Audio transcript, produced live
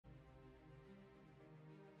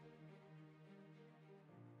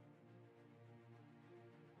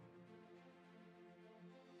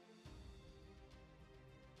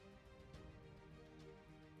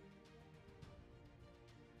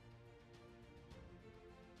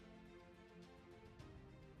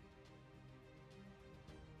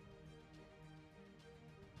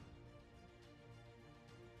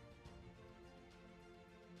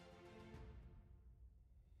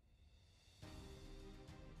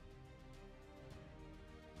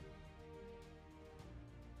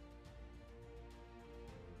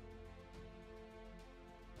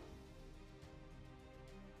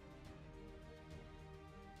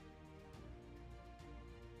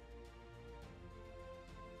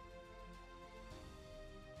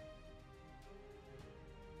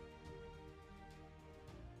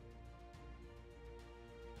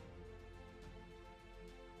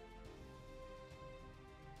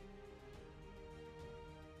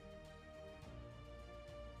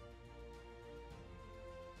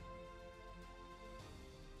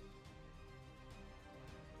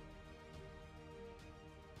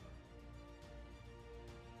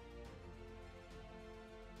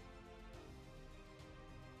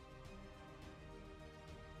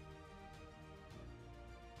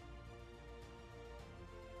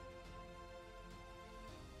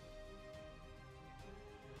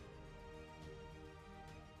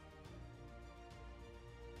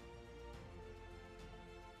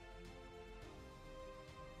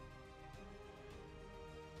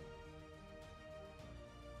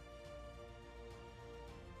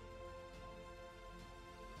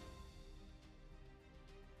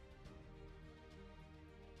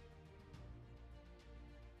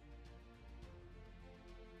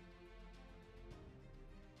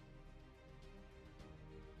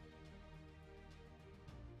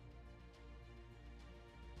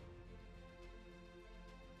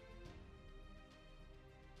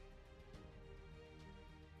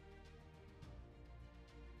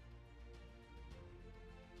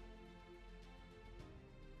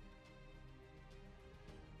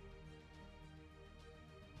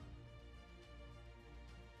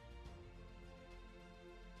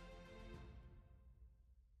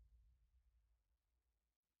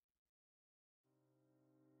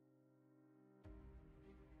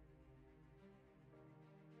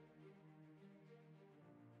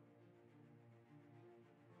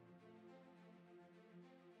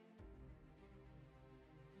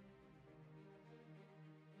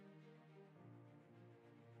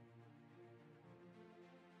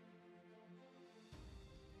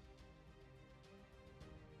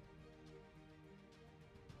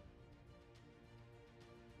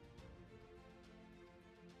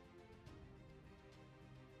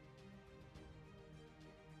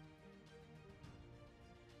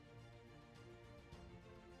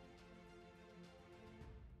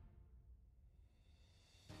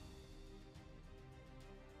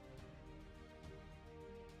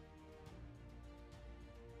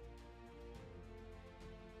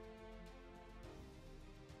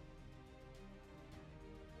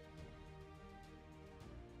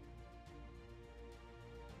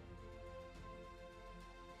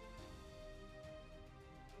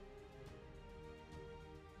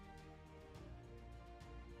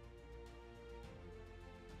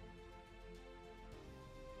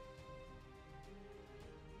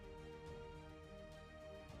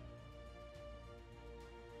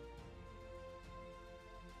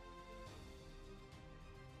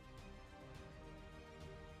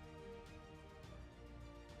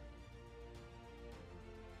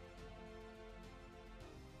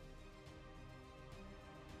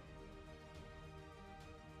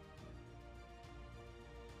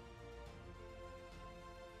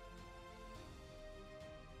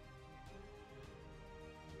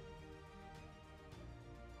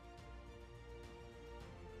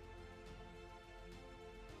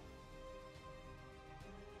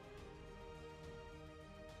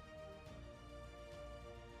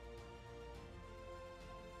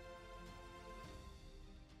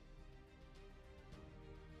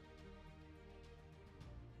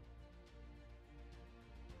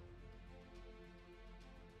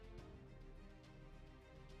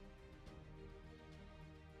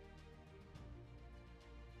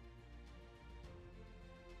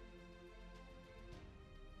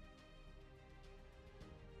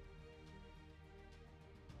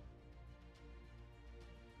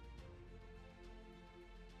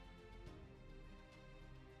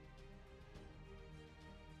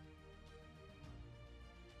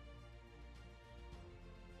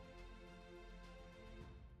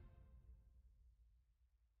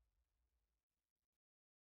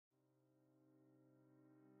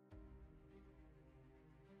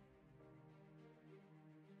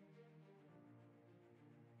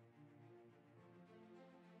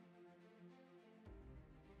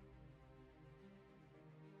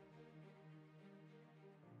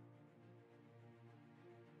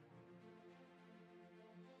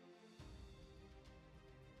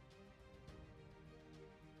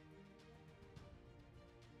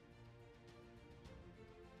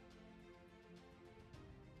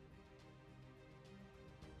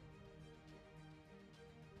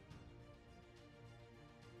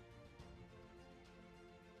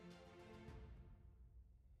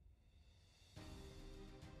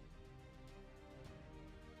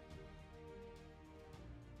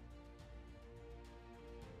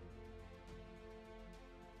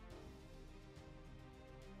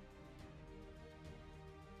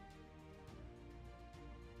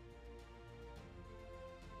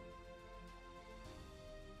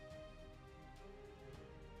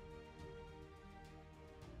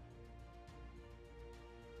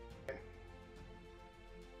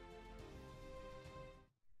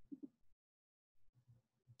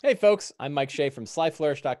Hey folks, I'm Mike Shea from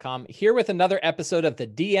SlyFlourish.com, here with another episode of the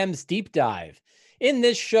DM's Deep Dive. In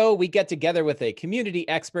this show, we get together with a community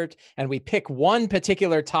expert and we pick one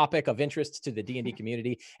particular topic of interest to the D&D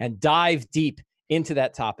community and dive deep into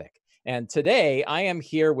that topic. And today I am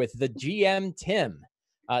here with the GM, Tim.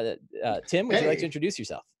 Tim, would you like to introduce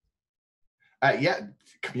yourself? Yeah,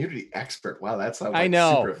 community expert. Wow, that sounds like I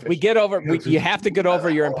know. super efficient. We get over. You have to get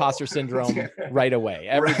over your imposter syndrome right away.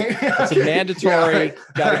 It's mandatory. Yeah,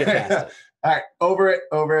 Got to get past it. All right, over it.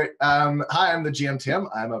 Hi, I'm the GM Tim.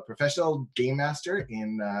 I'm a professional game master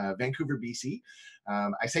in Vancouver, BC.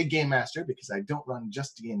 I say game master because I don't run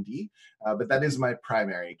just D&D, but that is my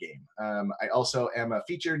primary game. I also am a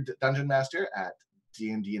featured dungeon master at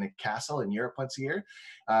D&D in a castle in Europe once a year.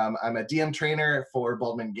 I'm a DM trainer for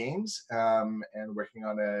Baldwin Games and working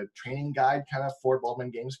on a training guide kind of for Baldwin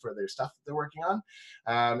Games for their stuff that they're working on.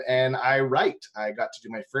 And I write. I got to do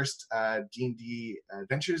my first D&D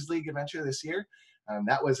Adventures League adventure this year.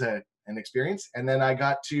 That was an experience. And then I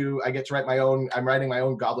get to write my own. I'm writing my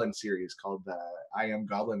own Goblin series called I Am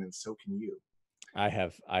Goblin and So Can You. I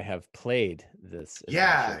have played this.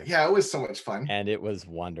 Yeah, it was so much fun, and it was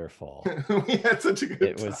wonderful. We had such a good.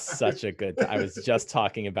 It was such a good. I was just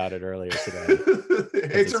talking about it earlier today.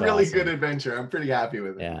 It's a really awesome. Good adventure. I'm pretty happy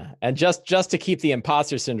with it. Yeah, and just to keep the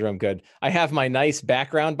imposter syndrome good, I have my nice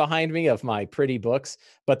background behind me of my pretty books,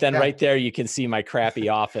 but then right there you can see my crappy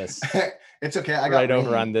office. It's okay. I got right rain.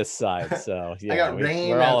 Over on this side. So yeah, I got rain.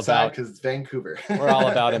 We're all about because it's Vancouver. We're all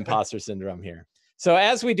about imposter syndrome here. So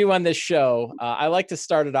as we do on this show, I like to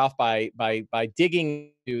start it off by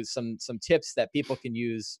digging into some tips that people can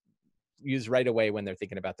use right away when they're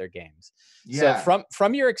thinking about their games. Yeah. So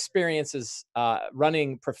from your experiences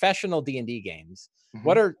running professional D&D games, mm-hmm.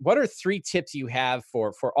 what are 3 tips you have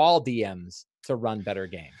for all DMs to run better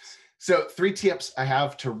games? So 3 tips I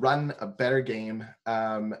have to run a better game.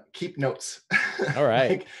 Keep notes. All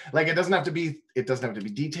right. like it doesn't have to be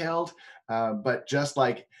detailed, but just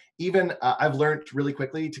like even I've learned really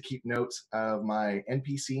quickly to keep notes of my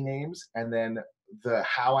NPC names and then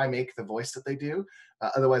how I make the voice that they do.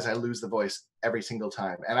 Otherwise I lose the voice every single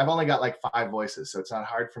time. And I've only got like 5 voices, so it's not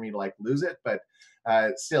hard for me to like lose it, but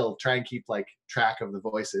still try and keep like track of the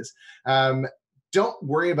voices. Don't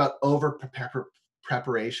worry about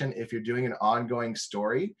preparation if you're doing an ongoing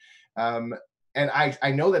story. And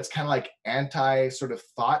I know that's kind of like anti sort of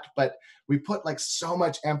thought, but we put like so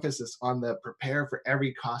much emphasis on the prepare for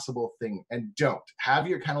every possible thing, and don't have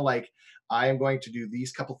your kind of like, I am going to do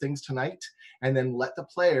these couple things tonight, and then let the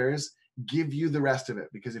players give you the rest of it.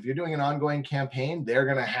 Because if you're doing an ongoing campaign, they're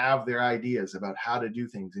going to have their ideas about how to do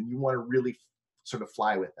things, and you want to really sort of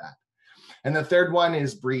fly with that. And the third one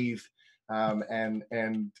is breathe, and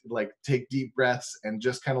like take deep breaths and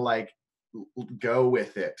just kind of like go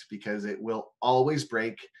with it, because it will always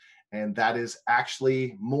break, and that is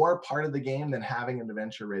actually more part of the game than having an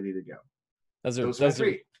adventure ready to go. Those are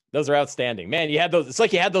 3. Those are outstanding, man. You had those. It's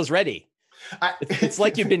like you had those ready. It's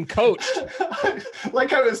like you've been coached.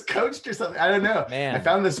 Like I was coached or something. I don't know. Man, I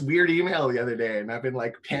found this weird email the other day, and I've been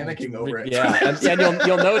like panicking over it. Yeah, and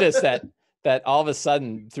you'll notice that all of a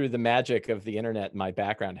sudden, through the magic of the internet, my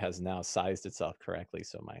background has now sized itself correctly,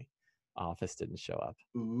 so my office didn't show up.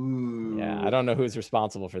 Ooh. Yeah, I don't know who's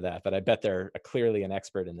responsible for that, but I bet they're clearly an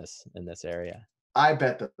expert in this area. I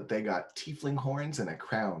bet that they got tiefling horns and a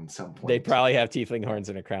crown some point. They probably have tiefling horns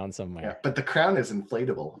and a crown somewhere. Yeah, but the crown is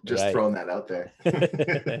inflatable. Just throwing that out there.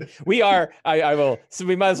 We are. I will. So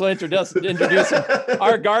we might as well introduce him.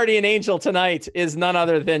 Our guardian angel tonight is none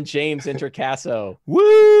other than James Intercasso.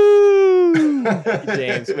 Woo!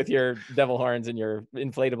 James, with your devil horns and your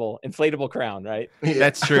inflatable crown, right? Yeah.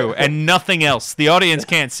 That's true, and nothing else. The audience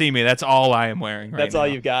can't see me. That's all I am wearing. That's all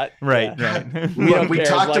you've got. Right. Yeah. Right. We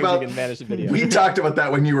talked about. We talked about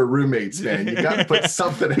that when you were roommates, man. You got to put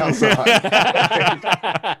something else on.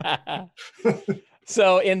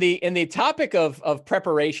 So in the topic of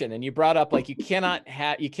preparation, and you brought up like you cannot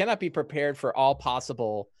be prepared for all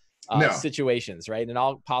possible situations, right? And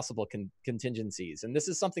all possible contingencies. And this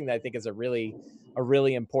is something that I think is a really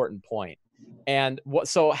important point. And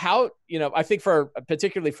so how, I think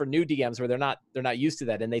particularly for new DMs where they're not used to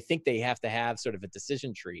that, and they think they have to have sort of a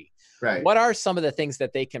decision tree. Right. What are some of the things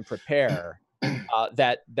that they can prepare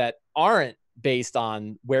that aren't based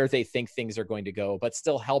on where they think things are going to go, but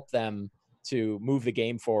still help them to move the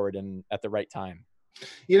game forward and at the right time?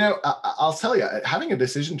 I'll tell you, having a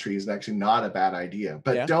decision tree is actually not a bad idea,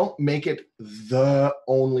 but don't make it the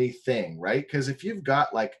only thing, right? Because if you've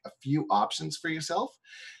got like a few options for yourself,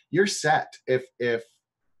 you're set. If you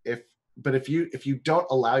don't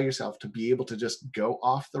allow yourself to be able to just go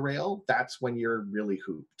off the rail, that's when you're really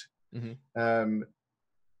hooped. Mm-hmm.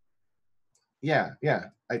 Yeah.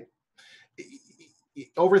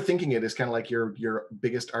 Overthinking it is kind of like your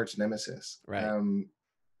biggest arch nemesis. Right.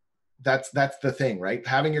 That's the thing, right?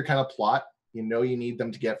 Having your kind of plot, you need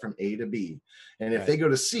them to get from A to B, and if they go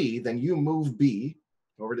to C, then you move B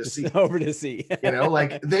over to C. Over to C.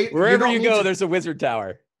 Like wherever you go, there's a wizard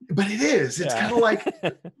tower. But it's kind of like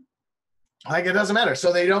it doesn't matter.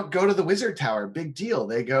 So they don't go to the wizard tower. Big deal.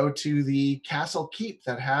 They go to the castle keep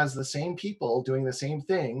that has the same people doing the same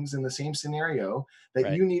things in the same scenario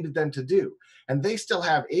that you needed them to do. And they still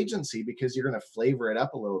have agency because you're going to flavor it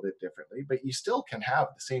up a little bit differently, but you still can have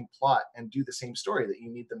the same plot and do the same story that you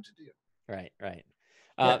need them to do. Right.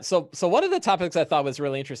 So one of the topics I thought was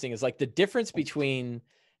really interesting is like the difference between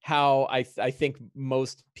how I think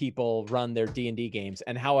most people run their D&D games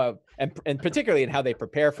and how and particularly in how they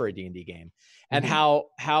prepare for a D&D game, and how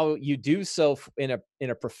you do so in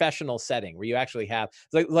a professional setting where you actually have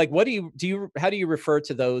like what do you how do you refer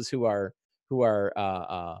to those who are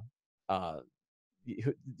how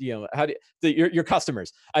do your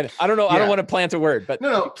customers? I don't know. I don't want to plant a word, but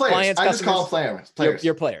no players. Clients, I just call them players.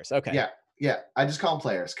 Your players. Okay. Yeah. I just call them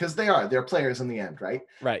players because they're players in the end, right?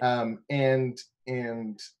 Right.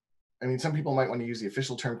 And I mean, some people might want to use the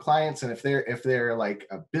official term clients, and if they're like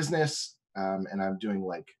a business, and I'm doing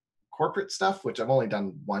like corporate stuff, which I've only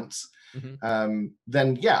done once,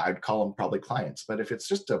 then yeah, I'd call them probably clients. But if it's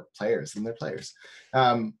just players, then they're players.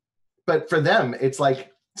 But for them, it's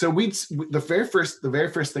like, so the very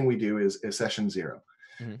first thing we do is session 0,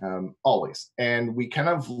 always, and we kind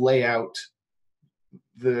of lay out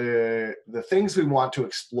the things we want to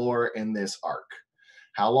explore in this arc.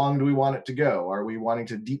 How long do we want it to go? Are we wanting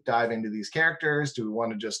to deep dive into these characters? Do we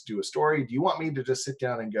want to just do a story? Do you want me to just sit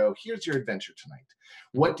down and go, here's your adventure tonight?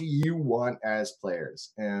 What do you want as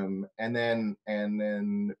players? And then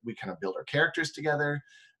we kind of build our characters together.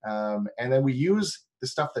 And then we use the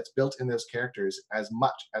stuff that's built in those characters as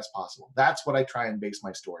much as possible. That's what I try and base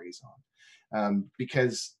my stories on.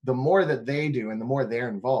 Because the more that they do and the more they're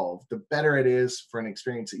involved, the better it is for an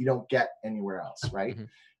experience that you don't get anywhere else, right?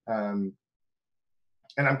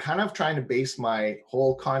 And I'm kind of trying to base my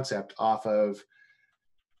whole concept off of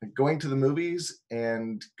going to the movies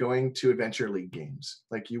and going to Adventure League games.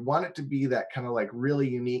 Like, you want it to be that kind of like really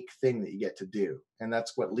unique thing that you get to do. And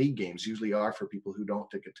that's what league games usually are for people who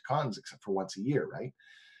don't get to cons except for once a year, right?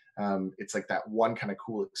 It's like that one kind of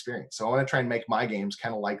cool experience. So I want to try and make my games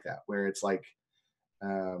kind of like that, where it's like,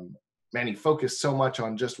 man, he focused so much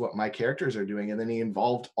on just what my characters are doing, and then he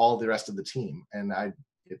involved all the rest of the team. And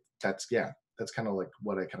that's kind of like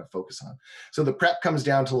what I kind of focus on. So the prep comes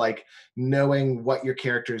down to like knowing what your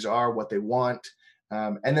characters are, what they want,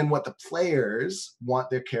 and then what the players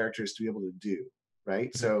want their characters to be able to do,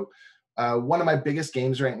 right? So one of my biggest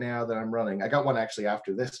games right now that I'm running, I got one actually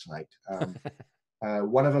after this tonight.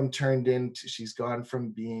 One of them turned into, she's gone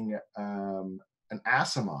from being an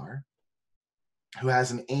Aasimar who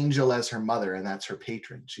has an angel as her mother, and that's her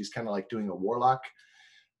patron. She's kind of like doing a warlock,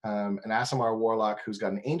 an Aasimar warlock who's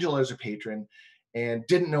got an angel as her patron and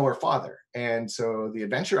didn't know her father. And so the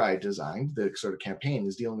adventure I designed, the sort of campaign,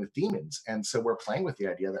 is dealing with demons. And so we're playing with the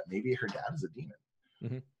idea that maybe her dad is a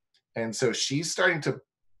demon. And so she's starting to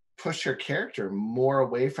push her character more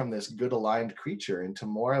away from this good aligned creature into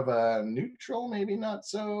more of a neutral, maybe not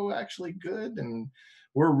so actually good. And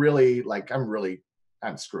we're really like,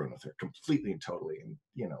 I'm screwing with her completely and totally. And,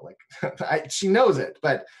 like she knows it,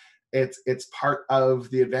 but it's part of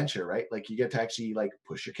the adventure, right? Like, you get to actually like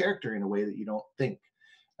push your character in a way that you don't think.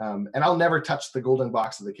 And I'll never touch the golden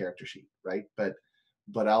box of the character sheet, right? But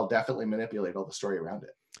I'll definitely manipulate all the story around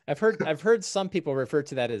it. I've heard some people refer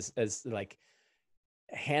to that as like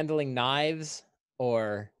handling knives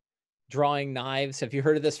or drawing knives. Have you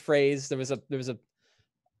heard of this phrase? There was a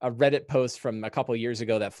Reddit post from a couple of years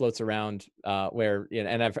ago that floats around where,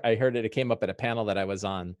 and I heard it came up at a panel that I was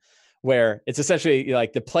on, where it's essentially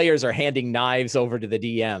like the players are handing knives over to the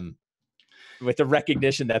DM with the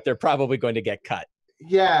recognition that they're probably going to get cut.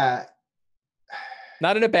 Yeah.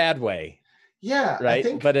 Not in a bad way. Yeah.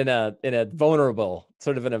 Right. But in a vulnerable,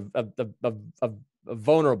 sort of in a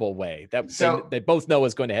vulnerable way that they both know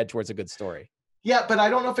is going to head towards a good story. Yeah. But I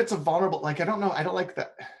don't know if it's a vulnerable, like, I don't know. I don't like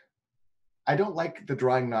that. I don't like the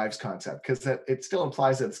drawing knives concept because it still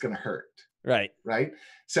implies that it's going to hurt. Right.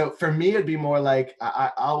 So for me, it'd be more like,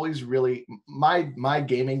 I always really, my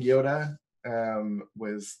gaming Yoda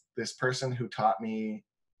was this person who taught me,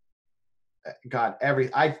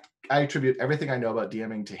 I attribute everything I know about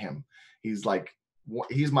DMing to him. He's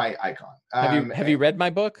my icon. Have you read my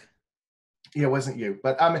book? Yeah, it wasn't you,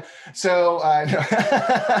 but no,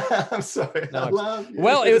 I'm sorry. No, I love you.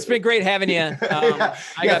 Well, it's been great having you. I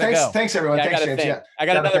gotta go. Thanks everyone. Yeah, Thanks, James. Yeah, I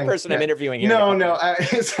got another person I'm interviewing here. No.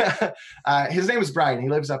 His name is Brian. He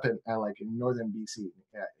lives up in like in northern BC.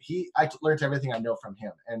 Yeah, I learned everything I know from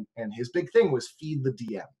him, and his big thing was feed the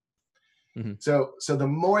DM. Mm-hmm. So the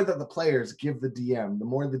more that the players give the DM, the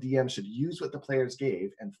more the DM should use what the players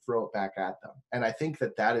gave and throw it back at them. And I think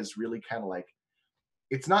that is really kind of like,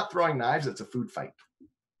 it's not throwing knives, it's a food fight.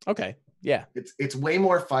 Okay. Yeah. It's way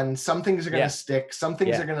more fun. Some things are going to stick. Some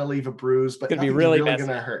things are going to leave a bruise, but nothing's really going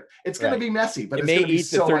to hurt. It's going to be messy, but it it's may going to be eat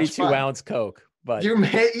so the much fun. 32-ounce Coke, but you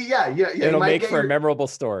may, it'll make for a memorable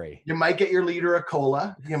story. You might get your liter of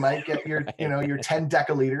cola. You might get your, your 10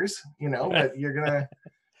 decaliters, but you're going to,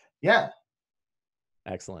 yeah.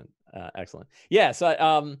 Excellent. Excellent. Yeah.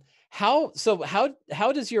 So, how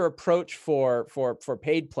does your approach for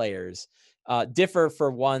paid players differ for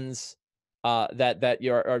ones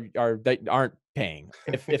that aren't paying,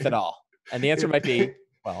 if at all? And the answer might be,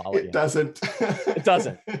 well, I'll let you. Doesn't. It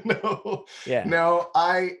doesn't. No. Yeah.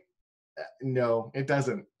 No, it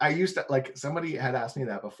doesn't. I used to, like, somebody had asked me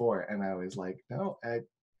that before, and I was like, no,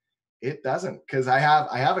 it doesn't, because I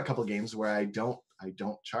have a couple games where I don't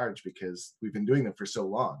charge because we've been doing them for so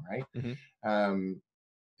long, right? Mm-hmm.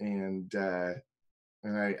 And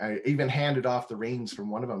I even handed off the reins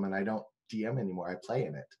from one of them, and I don't DM anymore. I play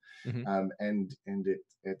in it. Mm-hmm. And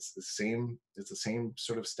it's the same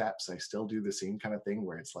sort of steps. I still do the same kind of thing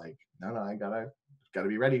where it's like, no, I gotta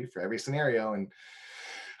be ready for every scenario, and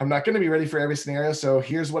I'm not going to be ready for every scenario. So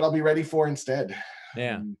here's what I'll be ready for instead.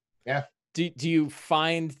 Yeah. Yeah. Do you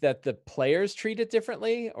find that the players treat it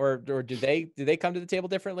differently, or do they come to the table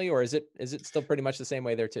differently, or is it still pretty much the same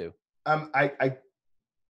way there too?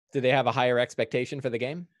 Do they have a higher expectation for the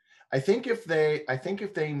game? I think if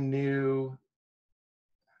they knew.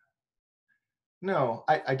 No,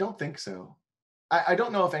 I don't think so. I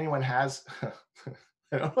don't know if anyone has.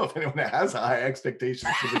 I don't know if anyone has high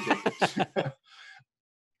expectations for the game.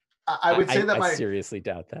 I would say I seriously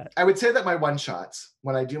doubt that. I would say that my one-shots,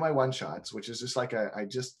 when I do my one-shots, which is just like I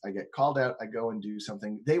get called out, I go and do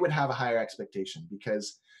something, they would have a higher expectation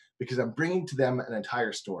because I'm bringing to them an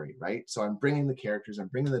entire story, right? So I'm bringing the characters, I'm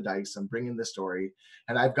bringing the dice, I'm bringing the story,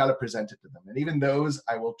 and I've got to present it to them. And even those,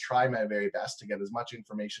 I will try my very best to get as much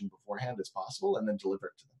information beforehand as possible and then deliver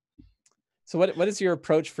it to them. So what is your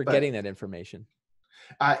approach for getting that information?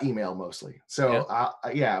 Email mostly. So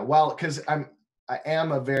well, because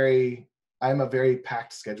I'm a very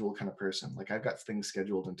packed schedule kind of person. Like, I've got things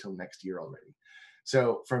scheduled until next year already.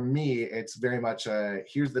 So for me, it's very much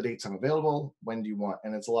here's the dates I'm available. When do you want?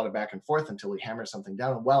 And it's a lot of back and forth until we hammer something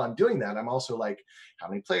down. And while I'm doing that, I'm also like, how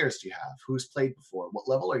many players do you have? Who's played before? What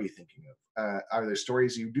level are you thinking of? Are there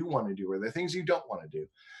stories you do want to do? Are there things you don't want to do?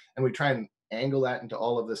 And we try and angle that into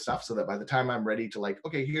all of this stuff so that by the time I'm ready to, like,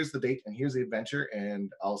 okay, here's the date and here's the adventure,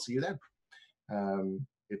 and I'll see you then.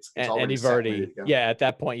 It's and you've already, at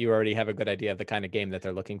that point you already have a good idea of the kind of game that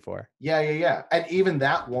they're looking for. Yeah. And even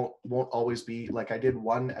that won't always be like, I did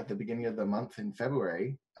one at the beginning of the month in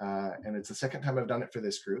February, and it's the second time I've done it for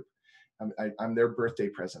this group. I'm their birthday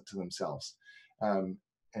present to themselves.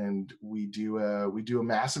 And we do a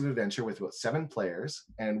massive adventure with about 7 players,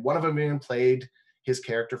 and one of them even played his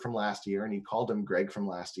character from last year, and he called him Greg from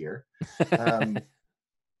last year.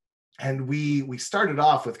 And we started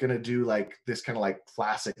off with going to do like this kind of like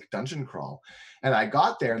classic dungeon crawl. And I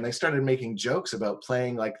got there and they started making jokes about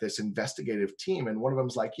playing like this investigative team. And one of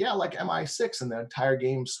them's like, yeah, like MI6. And the entire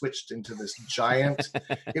game switched into this giant,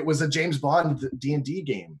 it was a James Bond D&D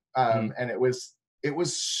game. And it was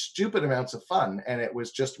stupid amounts of fun. And it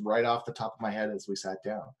was just right off the top of my head as we sat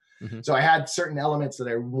down. Mm-hmm. So I had certain elements that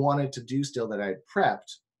I wanted to do still that I had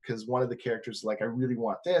prepped, because one of the characters like, I really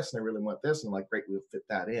want this and I really want this, and I'm like, great, we'll fit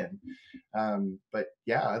that in. But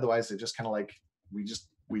yeah, otherwise it just kind of like we just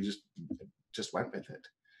went with it.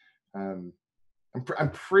 I'm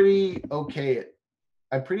pretty okay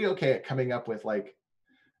at coming up with like,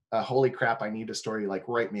 holy crap, I need a story, like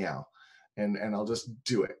right meow, and I'll just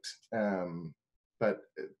do it. But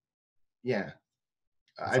yeah,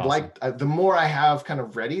 that's awesome. The more I have kind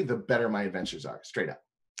of ready, the better my adventures are, straight up.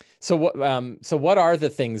 So what are the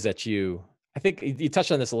things that I think you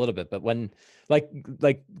touched on this a little bit, but when like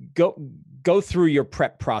go through your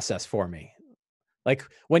prep process for me. Like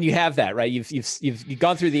when you have that, right? You've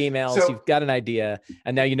gone through the emails, so you've got an idea,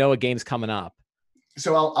 and now you know a game's coming up.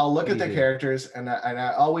 So I'll look at the characters, and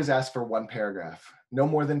I always ask for 1 paragraph, no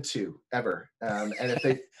more than 2 ever. And if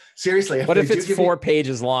they seriously, what if it's 4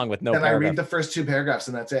 pages long with no paragraph? I read the first 2 paragraphs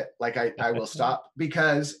and that's it. Like I will stop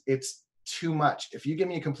because it's too much. If you give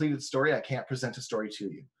me a completed story, I can't present a story to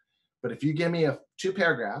you. But if you give me 2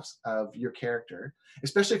 paragraphs of your character,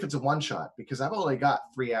 especially if it's a one shot, because I've only got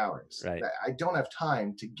 3 hours, Right. I don't have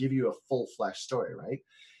time to give you a full flesh story, right?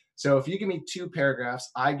 So if you give me 2 paragraphs,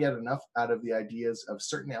 I get enough out of the ideas of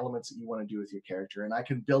certain elements that you want to do with your character, and I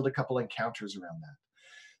can build a couple encounters around that.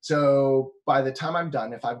 So by the time I'm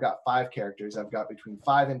done, if I've got 5 characters, I've got between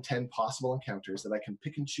 5 and 10 possible encounters that I can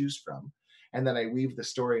pick and choose from. And then I weave the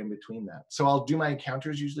story in between that. So I'll do my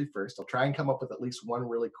encounters usually first. I'll try and come up with at least one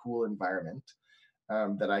really cool environment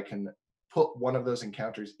that I can put one of those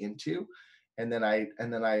encounters into. And then I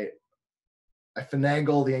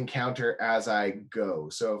finagle the encounter as I go.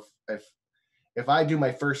 So if I do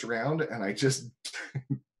my first round and I just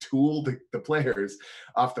tool the players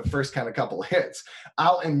off the first kind of couple hits,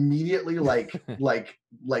 I'll immediately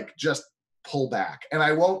just pull back, and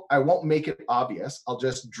I won't make it obvious. I'll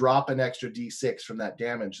just drop an extra d6 from that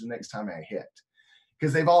damage the next time I hit,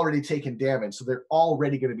 because they've already taken damage, so they're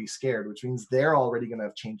already going to be scared, which means they're already going to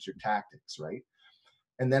have changed their tactics, right?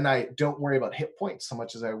 And then I don't worry about hit points so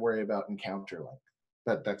much as I worry about encounter length.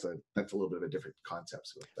 But that's a little bit of a different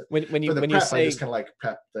concept. But when you I just kind of like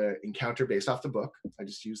prep the encounter based off the book. I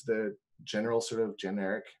just use the general sort of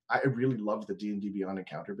generic. I really love the D&D Beyond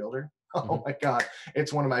encounter builder. Oh my God,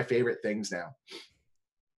 it's one of my favorite things now,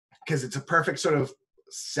 because it's a perfect sort of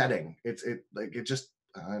setting.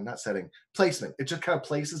 Not setting, placement. It just kind of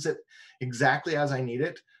places it exactly as I need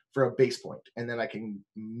it for a base point, and then I can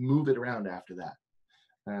move it around after that.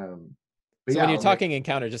 So when you're talking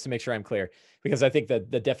encounter, just to make sure I'm clear, because I think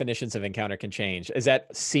that the definitions of encounter can change. Is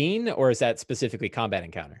that scene, or is that specifically combat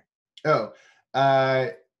encounter?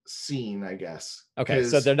 Scene, I guess. Okay,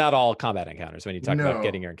 so they're not all combat encounters when you talk about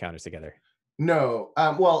getting your encounters together. No.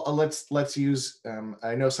 Let's use.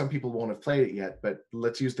 I know some people won't have played it yet, but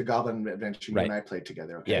let's use the Goblin Adventure you and I played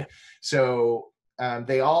together. Okay. Yeah. So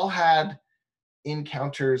they all had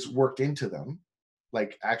encounters worked into them,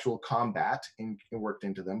 like actual combat worked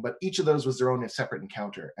into them, but each of those was their own separate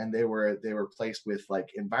encounter, and they were placed with like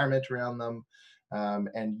environment around them,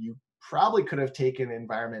 and you probably could have taken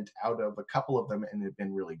environment out of a couple of them and it'd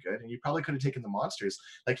been really good, and you probably could have taken the monsters.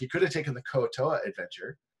 Like you could have taken the Koatoa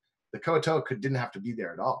adventure. The Koatoa didn't have to be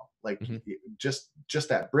there at all. Like just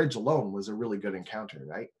that bridge alone was a really good encounter,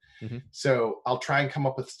 right? So I'll try and come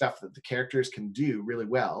up with stuff that the characters can do really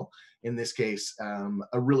well. In this case,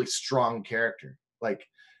 a really strong character. Like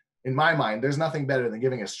in my mind, there's nothing better than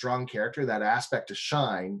giving a strong character that aspect to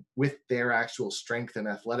shine with their actual strength and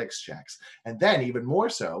athletics checks. And then even more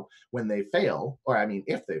so when they fail, or I mean,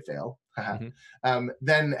 if they fail,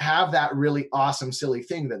 then have that really awesome, silly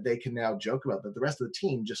thing that they can now joke about, that the rest of the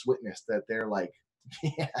team just witnessed, that they're like,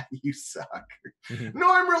 yeah, you suck.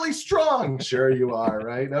 No, I'm really strong. Sure you are,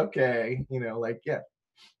 right? Okay. Yeah.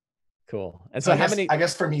 Cool. And so I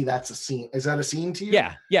guess for me, that's a scene. Is that a scene to you?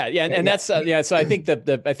 Yeah. And that's, so I think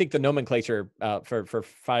the nomenclature for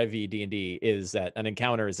 5e D&D is that an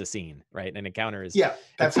encounter is a scene, right? An encounter is,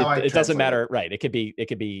 that's how it doesn't matter. Right. It could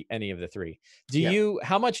be any of the 3.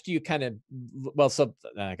 How much do you kind of,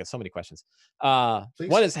 I got so many questions.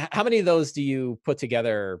 One is, how many of those do you put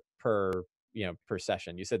together per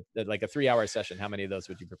session? You said that like a 3-hour session. How many of those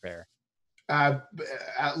would you prepare? At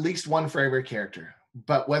least one for every character.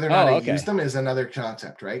 But whether or not I use them is another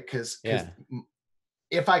concept, right? Because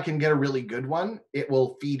if I can get a really good one, it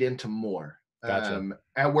will feed into more. Gotcha.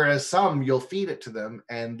 And whereas some, you'll feed it to them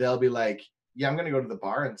and they'll be like, yeah, I'm going to go to the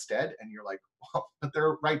bar instead. And you're like, well, but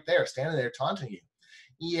they're right there, standing there taunting you.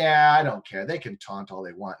 Yeah, I don't care. They can taunt all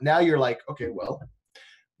they want. Now you're like, okay, well,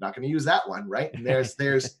 not going to use that one, right? And there's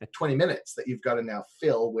 20 minutes that you've got to now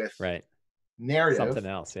fill with narrative. Something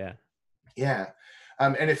else, yeah. Yeah.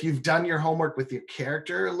 And if you've done your homework with your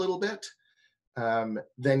character a little bit, then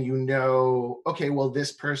okay, well,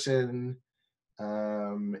 this person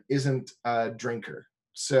isn't a drinker.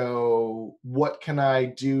 So what can I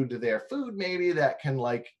do to their food maybe that can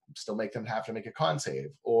like still make them have to make a con save?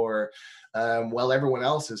 Or while everyone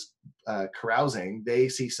else is carousing, they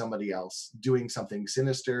see somebody else doing something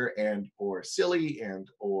sinister and or silly and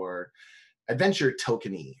or adventure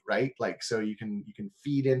tokeny, right? Like, so you can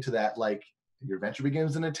feed into that, like, your adventure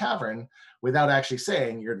begins in a tavern, without actually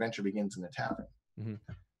saying your adventure begins in a tavern.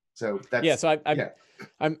 So that's So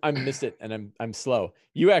I missed it, and I'm slow.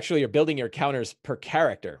 You actually are building your counters per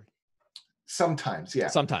character. Sometimes, yeah.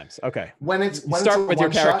 Sometimes, okay. When start with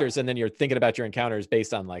your characters, and then you're thinking about your encounters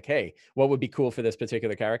based on like, hey, what would be cool for this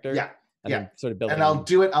particular character? Yeah. And then sort of building. And I'll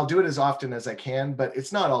do it as often as I can, but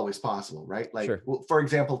it's not always possible, right? Like, for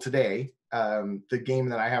example, today, the game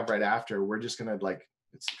that I have right after, we're just gonna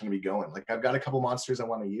it's going to be going. Like, I've got a couple monsters I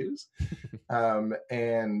want to use.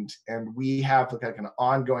 And we have like an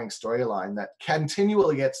ongoing storyline that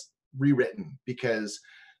continually gets rewritten because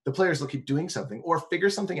the players will keep doing something or figure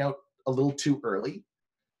something out a little too early.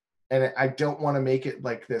 And I don't want to make it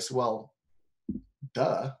like this. Well,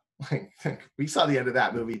 duh. Like, we saw the end of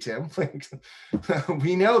that movie, Tim. Like,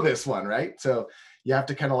 we know this one, right? So you have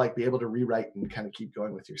to kind of like be able to rewrite and kind of keep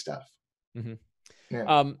going with your stuff. Mm-hmm.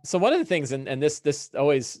 Yeah. So one of the things, and this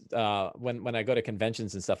always, when I go to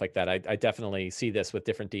conventions and stuff like that, I definitely see this with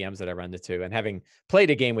different DMs that I run into, and having played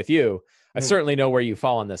a game with you, I certainly know where you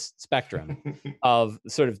fall on this spectrum of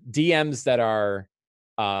sort of DMs that are,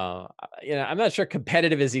 I'm not sure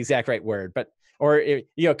competitive is the exact right word, but, or,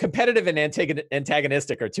 competitive and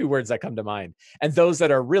antagonistic are two words that come to mind. And those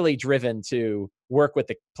that are really driven to work with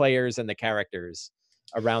the players and the characters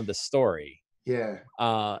around the story. Yeah.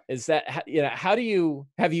 Is that, how do you,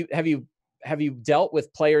 have you dealt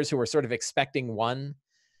with players who are sort of expecting one,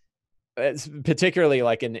 particularly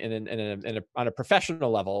like on a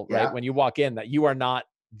professional level, right? Yeah. When you walk in, that you are not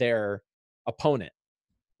their opponent,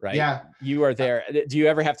 right? Yeah. You are there. Do you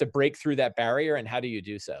ever have to break through that barrier, and how do you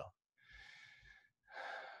do so?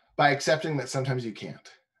 By accepting that sometimes you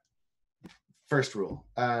can't. First rule.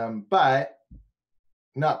 But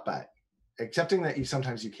accepting that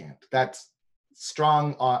sometimes you can't. That's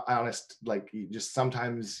strong, honest. Like, you just,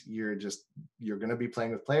 sometimes you're going to be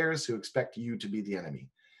playing with players who expect you to be the enemy,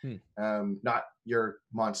 not your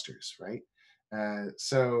monsters, right?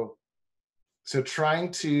 So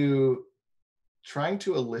trying to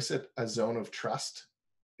elicit a zone of trust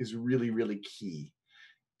is really, really key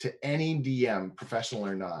to any DM, professional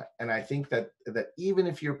or not. And I think that even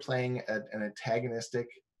if you're playing an antagonistic,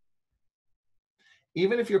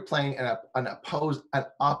 even if you're playing an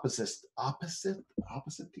opposite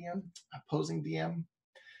DM, opposing DM,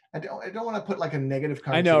 I don't want to put like a negative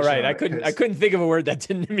connotation. I know, right? I couldn't think of a word that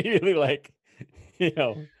didn't immediately like,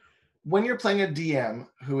 When you're playing a DM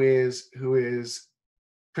who is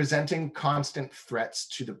presenting constant threats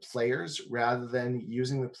to the players rather than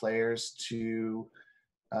using the players to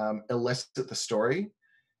elicit the story,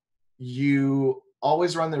 you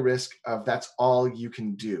always run the risk of that's all you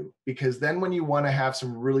can do. Because then when you want to have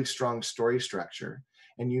some really strong story structure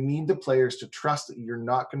and you need the players to trust that you're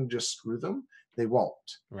not going to just screw them, they won't.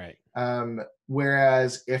 Right.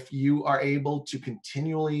 Whereas if you are able to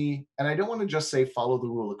continually, and I don't want to just say follow the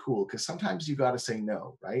rule of cool, because sometimes you got to say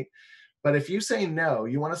no, right? But if you say no,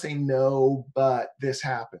 you want to say no, but this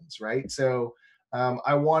happens, right? So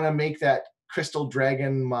I want to make that crystal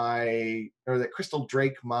dragon that crystal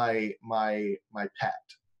drake my pet.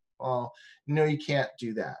 Well, no, you can't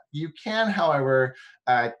do that. You can, however,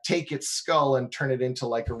 take its skull and turn it into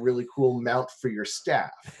like a really cool mount for your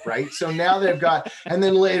staff, right? So now they've got, and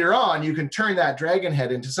then later on, you can turn that dragon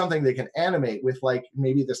head into something they can animate with, like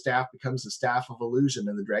maybe the staff becomes the staff of illusion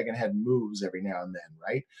and the dragon head moves every now and then,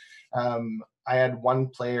 right? I had one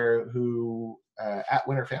player who, at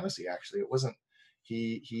Winter Fantasy, actually, it wasn't,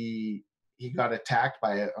 he got attacked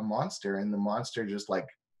by a monster, and the monster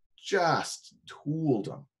just tooled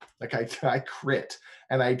him. Like I crit,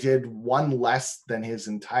 and I did one less than his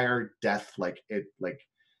entire death.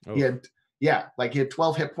 He had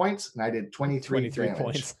 12 hit points, and I did 23 damage.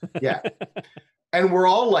 Points. Yeah. And we're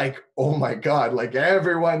all like, oh my God, like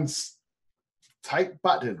everyone's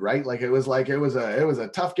tight-butted, right? Like it was a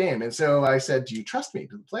tough game. And so I said, do you trust me,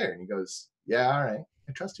 to the player? And he goes, yeah, all right,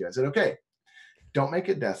 I trust you. I said, okay, don't make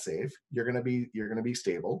a death save. You're gonna be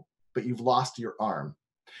stable, but you've lost your arm.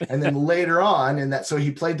 And then later on, so he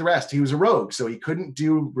played the rest. He was a rogue, so he couldn't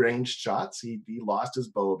do ranged shots. He lost his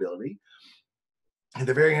bow ability. At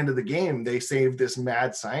the very end of the game, they saved this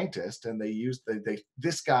mad scientist, and they used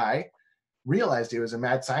this guy realized he was a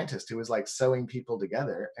mad scientist who was like sewing people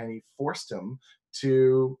together, and he forced him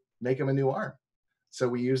to make him a new arm. So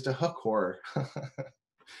we used a hook horror.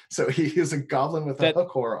 So he is a goblin with a hook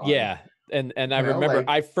horror arm. Yeah. And I remember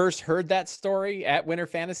I first heard that story at Winter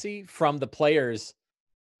Fantasy from the players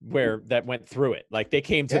that went through it. Like they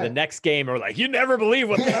came to the next game and were like, you never believe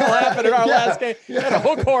what the hell happened in our last game. You had a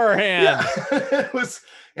hook horror hand. Yeah.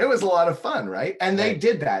 It was a lot of fun, right? And they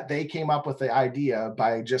did that. They came up with the idea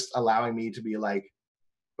by just allowing me to be like,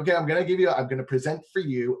 okay, I'm going to present for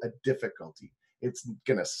you a difficulty. It's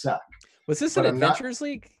going to suck. Was this an Adventures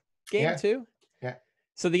League game too? Yeah.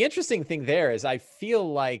 So the interesting thing there is I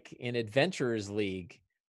feel like in Adventurers League,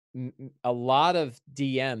 a lot of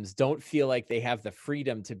DMs don't feel like they have the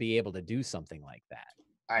freedom to be able to do something like that.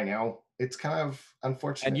 I know. It's kind of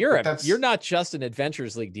unfortunate. And you're not just an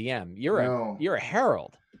Adventurers League DM. You're a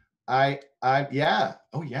herald. Yeah.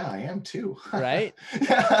 Oh yeah, I am too. Right?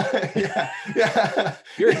 Yeah.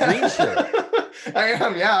 You're a green shirt. I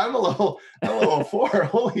am. Yeah, I'm a little four.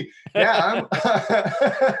 Holy, yeah,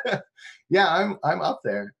 I'm up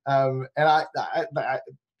there. And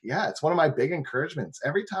yeah, it's one of my big encouragements.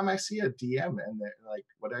 Every time I see a DM and they're like,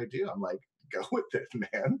 what do I do? I'm like, go with it,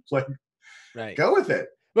 man. Like, go with it.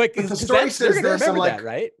 Like, but the story says this. I'm like, that,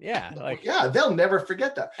 right? Yeah, like, yeah, they'll never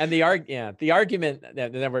forget that. And the argument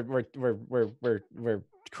that then we're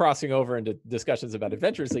crossing over into discussions about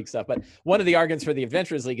Adventures League stuff. But one of the arguments for the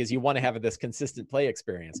Adventures League is you want to have this consistent play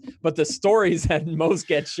experience. But the stories that most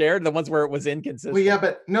get shared, the ones where it was inconsistent. Well, yeah,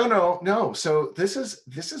 but no. So this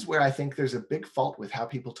is where I think there's a big fault with how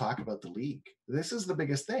people talk about the league. This is the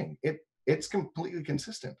biggest thing. It's completely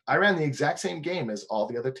consistent. I ran the exact same game as all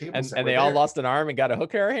the other tables. And they all lost an arm and got a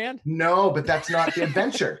hook hand? No, but that's not the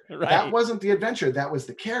adventure. Right. That wasn't the adventure. That was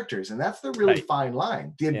the characters. And that's the really fine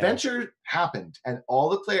line. The adventure happened and all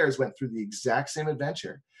the players went through the exact same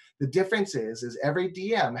adventure. The difference is every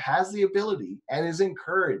DM has the ability and is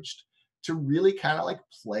encouraged to really kind of like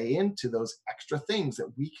play into those extra things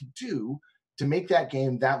that we could do to make that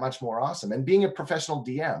game that much more awesome. And being a professional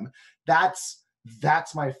DM,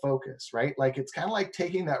 that's my focus, right? Like, it's kind of like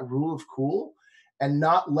taking that rule of cool and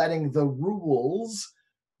not letting the rules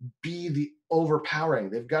be the overpowering.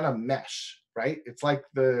 They've got to mesh, right? It's like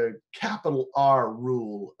the capital R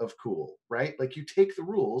rule of cool, right? Like, you take the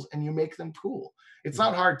rules and you make them cool. It's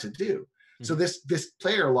not hard to do. So this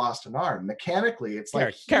player lost an arm. Mechanically, it's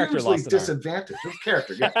like hugely disadvantaged. This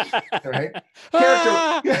character, yeah, right? Character.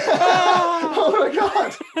 Oh my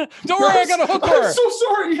God! Don't worry, I got a hook. I'm so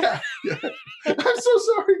sorry. Yeah. I'm so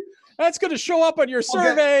sorry. That's going to show up on your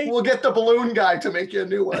survey. We'll get the balloon guy to make you a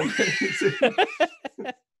new one.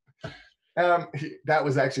 That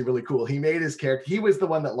was actually really cool. He made his character. He was the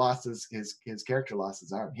one that lost his character lost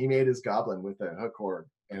his arm. He made his goblin with a hook cord.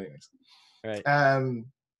 Anyways, right.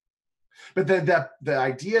 But the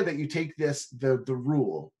idea that you take the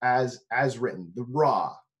rule as written, the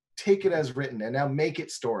raw, take it as written, and now make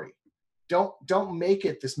it story. Don't make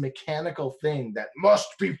it this mechanical thing that must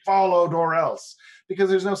be followed or else, because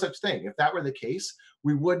there's no such thing. If that were the case,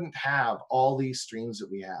 we wouldn't have all these streams that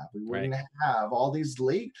we have. We wouldn't have all these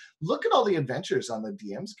league. Look at all the adventures on the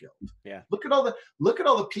DMs Guild. Yeah. Look at all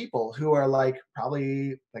the people who are like,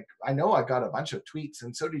 probably like, I know I got a bunch of tweets,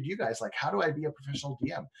 and so did you guys. Like, how do I be a professional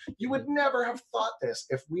DM? You would never have thought this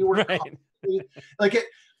if we were like it.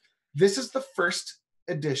 This is the first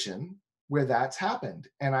edition where that's happened.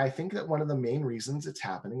 And I think that one of the main reasons it's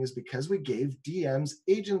happening is because we gave DMs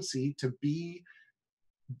agency to be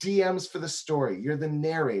DMs for the story. You're the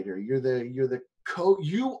narrator. You're the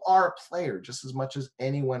you are a player just as much as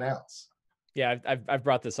anyone else. Yeah, I've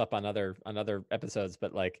brought this up on other episodes,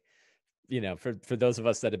 but like, you know, for those of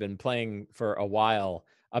us that have been playing for a while,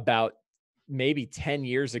 about maybe 10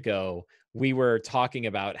 years ago, we were talking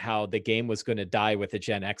about how the game was going to die with the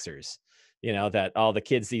Gen Xers. You know, that all the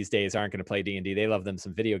kids these days aren't going to play D&D. They love them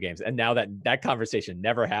some video games. And now that conversation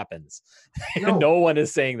never happens. No one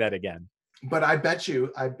is saying that again. But I bet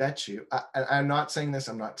you, I'm not saying this,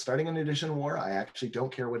 I'm not starting an edition war. I actually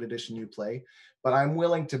don't care what edition you play, but I'm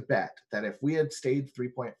willing to bet that if we had stayed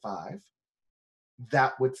 3.5,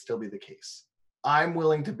 that would still be the case. I'm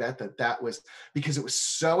willing to bet that was because it was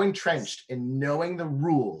so entrenched in knowing the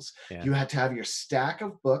rules. Yeah. You had to have your stack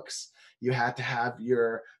of books. You had to have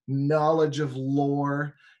your knowledge of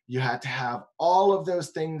lore. You had to have all of those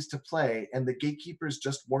things to play, and the gatekeepers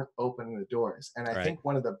just weren't opening the doors. And I think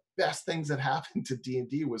one of the best things that happened to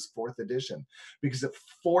D&D was 4th edition, because it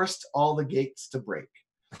forced all the gates to break.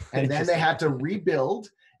 And then they had to rebuild,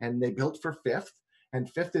 and they built for 5th,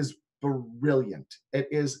 and 5th is brilliant. It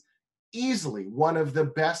is easily one of the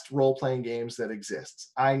best role-playing games that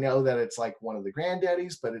exists. I know that it's like one of the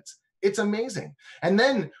granddaddies, but it's amazing. And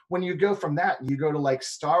then when you go from that, you go to like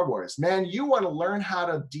Star Wars. Man, you want to learn how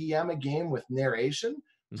to DM a game with narration?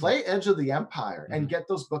 Play Edge of the Empire and get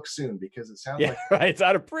those books soon, because it sounds like it's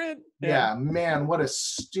out of print. Yeah, man, what a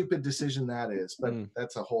stupid decision that is. But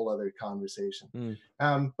that's a whole other conversation.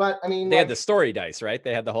 But I mean, they had the story dice, right?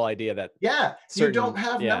 They had the whole idea that you don't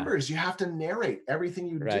have numbers. You have to narrate everything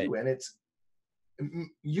you do, and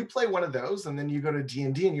you play one of those, and then you go to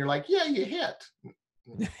D&D, and you're like, yeah, you hit.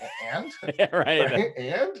 And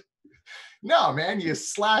and no, man, you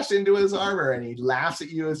slash into his armor and he laughs at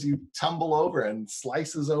you as you tumble over and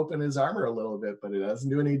slices open his armor a little bit, but it doesn't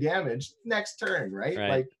do any damage. Next turn,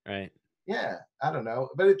 right? Yeah, I don't know,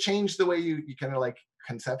 but it changed the way you kind of like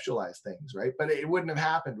conceptualize things, right? But it wouldn't have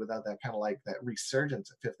happened without that kind of like that resurgence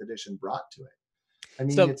that 5th edition brought to it. I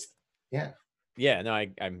mean, Yeah, no, I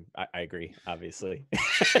agree, obviously.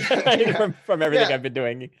 from everything I've been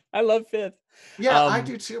doing. I love 5th. Yeah, I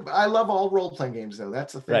do too. But I love all role-playing games, though.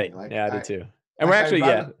 That's the thing. Right. Like, yeah, I do too. And like we're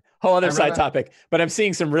actually, whole other side topic, but I'm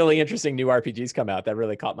seeing some really interesting new RPGs come out that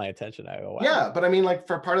really caught my attention. I go, wow. Yeah, but I mean, like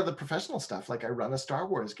for part of the professional stuff, like I run a Star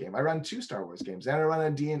Wars game. I run 2 Star Wars games, and I run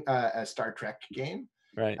a Star Trek game.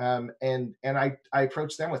 Right. And I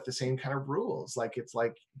approach them with the same kind of rules. Like it's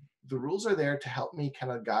like the rules are there to help me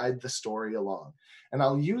kind of guide the story along, and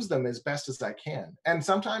I'll use them as best as I can. And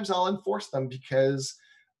sometimes I'll enforce them because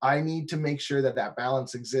I need to make sure that that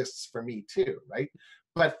balance exists for me too, right?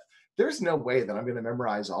 But there's no way that I'm going to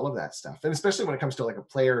memorize all of that stuff. And especially when it comes to like a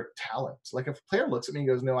player talent. Like if a player looks at me and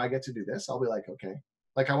goes, no, I get to do this, I'll be like, okay,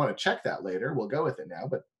 like I want to check that later. We'll go with it now.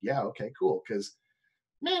 But yeah, okay, cool. Because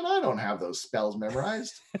man, I don't have those spells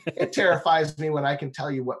memorized. It terrifies me when I can tell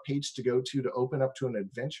you what page to go to open up to an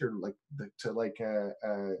adventure, like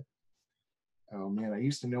oh man, I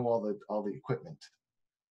used to know all the equipment.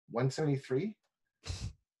 173?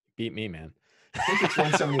 Beat me, man. I think it's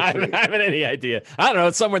 173. I haven't any idea. I don't know.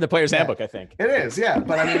 It's somewhere in the player's handbook, I think. It is, yeah.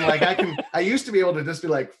 But I mean, like I used to be able to just be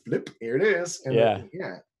like, flip, here it is. And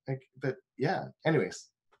anyways.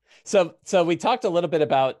 So we talked a little bit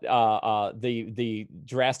about the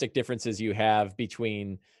drastic differences you have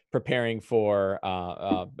between preparing for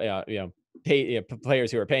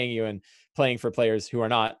players who are paying you and playing for players who are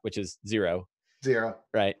not, which is zero.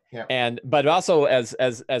 Right. Yeah. But also as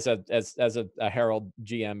a Herald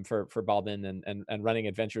GM for Baldwin and running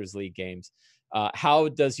Adventures League games, how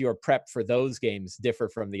does your prep for those games differ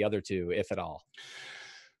from the other two, if at all?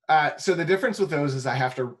 So the difference with those is I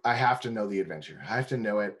have to know the adventure. I have to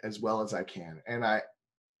know it as well as I can. And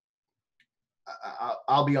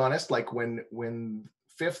I'll be honest, like when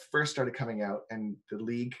Fifth first started coming out and the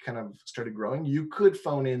league kind of started growing, you could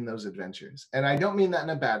phone in those adventures. And I don't mean that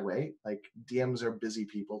in a bad way. Like DMs are busy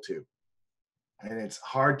people too. And it's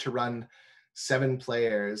hard to run 7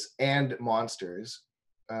 players and monsters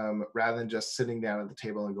rather than just sitting down at the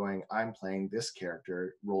table and going, I'm playing this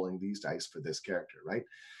character, rolling these dice for this character, right?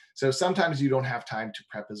 So sometimes you don't have time to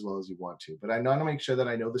prep as well as you want to, but I want to make sure that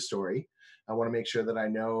I know the story. I want to make sure that I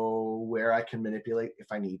know where I can manipulate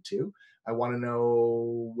if I need to. I want to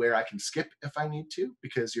know where I can skip if I need to,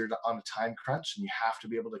 because you're on a time crunch and you have to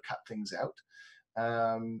be able to cut things out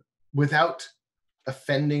without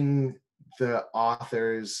offending the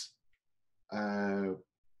author's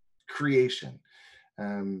creation.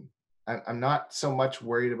 I'm not so much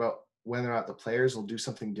worried about whether or not the players will do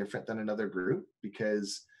something different than another group,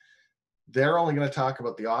 because they're only going to talk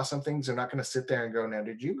about the awesome things. They're not going to sit there and go, now,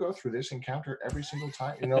 did you go through this encounter every single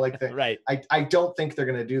time? You know, like right. I don't think they're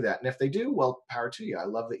going to do that. And if they do, well, power to you. I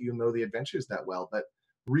love that you know the adventures that well, but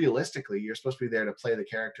realistically, you're supposed to be there to play the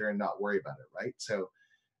character and not worry about it, right? So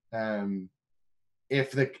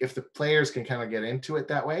if the players can kind of get into it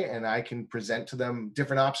that way, and I can present to them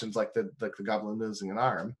different options, like the goblin losing an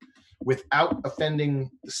arm, without offending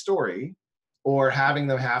the story, or having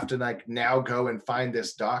them have to like now go and find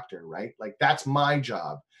this doctor, right? Like that's my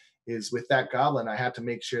job, is with that goblin, I had to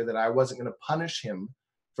make sure that I wasn't going to punish him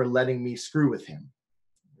for letting me screw with him,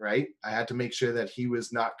 right? I had to make sure that he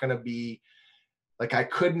was not going to be, like I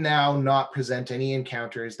could now not present any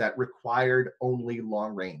encounters that required only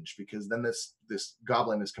long range, because then this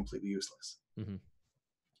goblin is completely useless. Mm-hmm.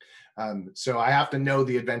 So I have to know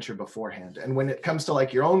the adventure beforehand. And when it comes to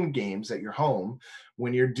like your own games at your home,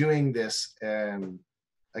 when you're doing this,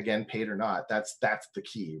 again, paid or not, that's the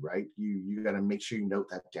key, right? You got to make sure you note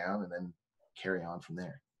that down and then carry on from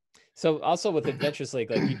there. So also with Adventures League,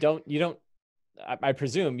 like you don't, I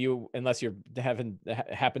presume you, unless you happen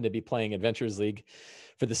to be playing Adventures League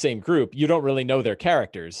for the same group, you don't really know their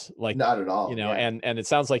characters, like not at all, you know. Yeah. And it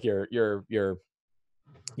sounds like your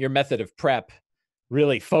method of prep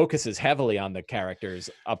really focuses heavily on the characters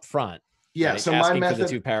up front. Yeah. Right? So asking my method for the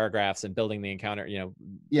 2 paragraphs and building the encounter, you know.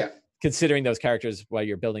 Yeah. Considering those characters while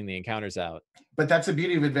you're building the encounters out. But that's the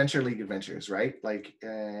beauty of Adventure League adventures, right? Like,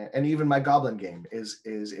 and even my Goblin game is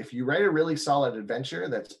if you write a really solid adventure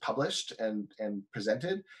that's published and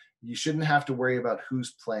presented, you shouldn't have to worry about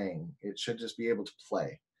who's playing. It should just be able to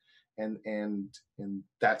play, and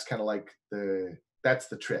that's kind of like that's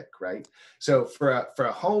the trick, right? So for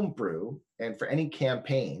a home brew and for any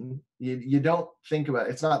campaign, you don't think about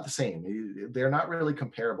it. It's not the same. They're not really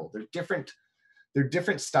comparable. They're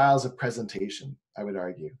different styles of presentation, I would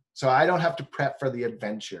argue. So I don't have to prep for the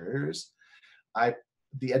adventurers.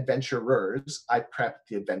 The adventurers, I prep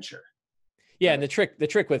the adventure. Yeah, and the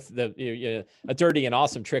trick with a dirty and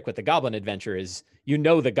awesome trick with the Goblin adventure is you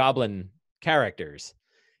know the Goblin characters.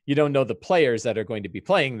 You don't know the players that are going to be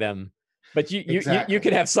playing them, but you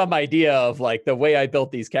can have some idea of like the way I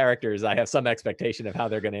built these characters. I have some expectation of how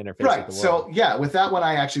they're going to interface right. with the world. So yeah, with that one,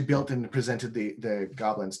 I actually built and presented the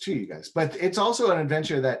goblins to you guys. But it's also an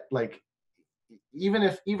adventure that like even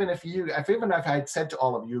if I've had said to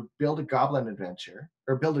all of you, build a goblin adventure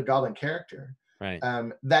or build a goblin character, right,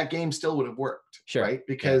 that game still would have worked, sure, right?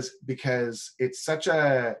 Because it's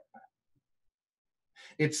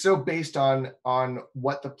so based on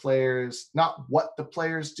what the players, not what the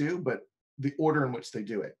players do, but the order in which they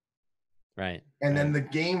do it. right. And then the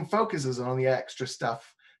game focuses on the extra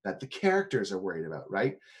stuff that the characters are worried about,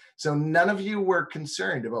 right? So none of you were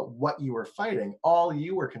concerned about what you were fighting. All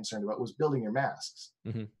you were concerned about was building your masks.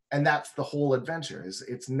 Mm-hmm. And that's the whole adventure.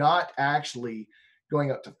 It's not actually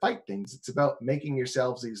going out to fight things. It's about making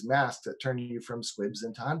yourselves these masks that turn you from squibs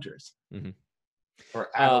into hunters. Mm-hmm. Or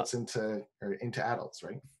adults into adults,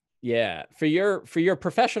 right? Yeah. For your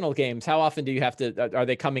professional games, how often do you have to, are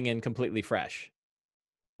they coming in completely fresh?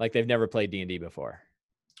 Like they've never played D&D before?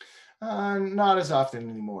 Not as often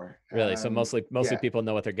anymore. Really? So mostly people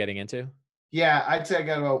know what they're getting into? Yeah, I'd say I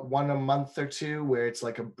got about one a month or two where it's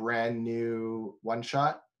like a brand new one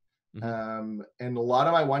shot. Mm-hmm. And a lot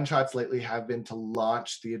of my one shots lately have been to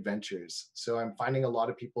launch the adventures. So I'm finding a lot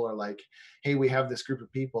of people are like, hey, we have this group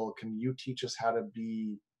of people. Can you teach us how to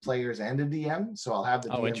be players and a DM? So I'll have the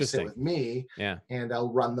DM sit with me, and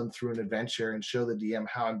I'll run them through an adventure and show the DM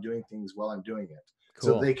how I'm doing things while I'm doing it.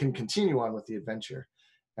 Cool. So they can continue on with the adventure.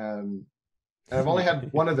 And I've only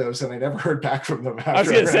had one of those, and I never heard back from them. I was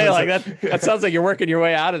going to say, like that sounds like you're working your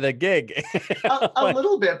way out of the gig. a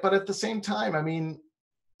little bit, but at the same time, I mean,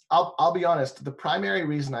 I'll be honest. The primary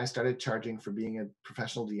reason I started charging for being a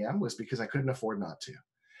professional DM was because I couldn't afford not to.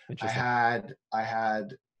 I had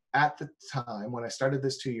at the time when I started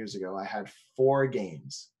this 2 years ago, I had 4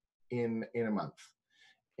 games in a month,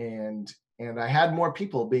 and I had more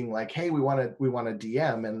people being like, "Hey, we want to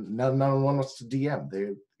DM," and none one wants to DM.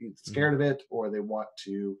 They're scared of it, or they want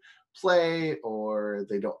to play, or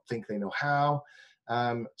they don't think they know how.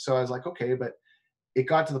 So I was like, okay, but it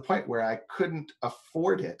got to the point where I couldn't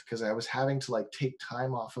afford it because I was having to like take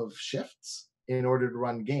time off of shifts in order to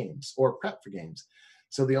run games or prep for games.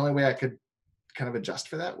 So the only way I could kind of adjust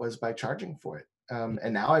for that was by charging for it.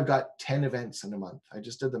 And now I've got 10 events in a month. I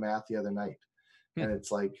just did the math the other night, and it's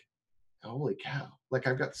like, holy cow. Like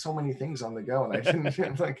I've got so many things on the go, and I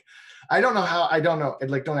didn't like, I don't know how, I don't know.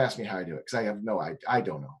 Like, don't ask me how I do it. Cause I have I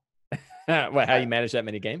don't know. What, how you manage that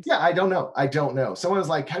many games? Yeah, I don't know. Someone was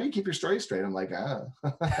like, how do you keep your story straight? I'm like, it's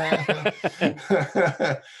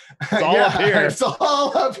all up here. It's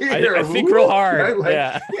all up here. I think real hard. Like,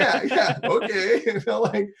 yeah. Okay. You know,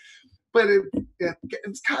 like, but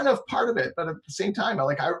it's kind of part of it. But at the same time,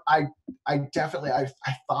 I definitely I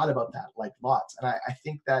thought about that like lots, and I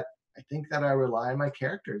think that I rely on my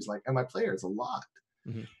characters like and my players a lot.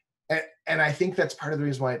 Mm-hmm. And I think that's part of the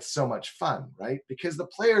reason why it's so much fun, right? Because the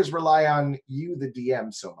players rely on you, the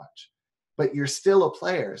DM, so much, but you're still a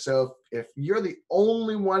player. So if you're the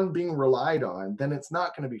only one being relied on, then it's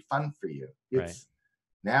not going to be fun for you. It's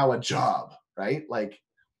now a job, right? Like,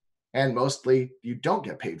 and mostly you don't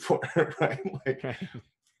get paid for it, right?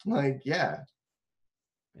 Like, yeah.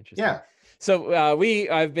 Interesting. Yeah. So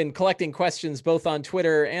I've been collecting questions both on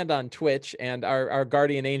Twitter and on Twitch, and our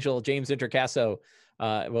guardian angel, James Intercasso,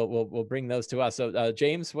 we'll bring those to us. So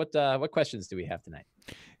James, what questions do we have tonight?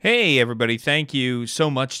 Hey everybody, thank you so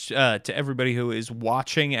much to everybody who is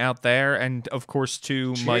watching out there, and of course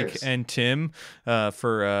to Cheers. Mike and Tim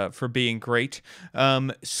for being great.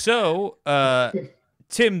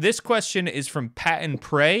 Tim, this question is from Patton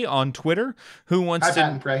Prey on Twitter, who wants to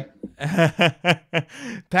Patton Prey.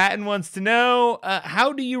 Patton wants to know,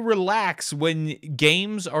 how do you relax when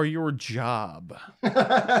games are your job?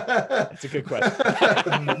 That's a good question.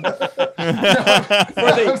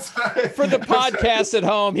 For the podcast at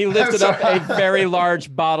home, he lifted up a very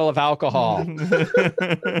large bottle of alcohol.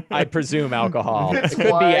 I presume alcohol.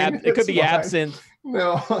 It could be absinthe.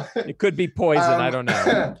 No. It could be poison. I don't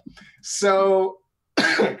know. So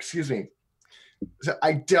excuse me. So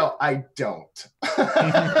I don't.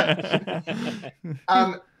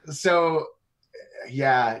 So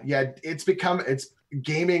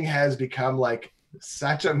gaming has become like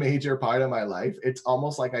such a major part of my life. It's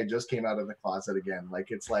almost like I just came out of the closet again. Like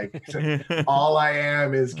it's like all I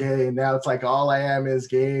am is gay. Now it's like all I am is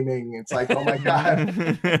gaming. It's like, oh my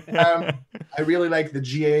God. I really like the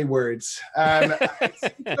GA words.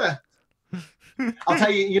 I'll tell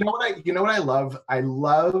you, you know what I love?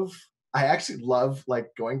 I actually love like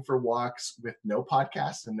going for walks with no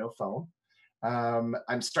podcast and no phone.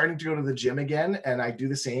 I'm starting to go to the gym again, and I do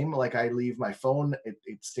the same. Like I leave my phone, it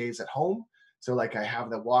stays at home. So like I have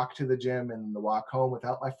the walk to the gym and the walk home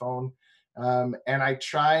without my phone. And I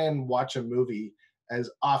try and watch a movie as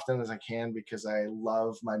often as I can because I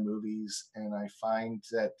love my movies and I find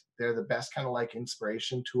that they're the best kind of like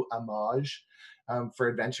inspiration to homage for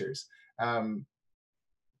adventures.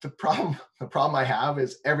 The problem I have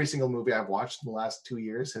is every single movie I've watched in the last 2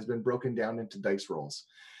 years has been broken down into dice rolls.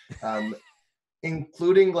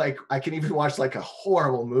 Including like I can even watch like a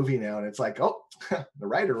horrible movie now and it's like, oh, the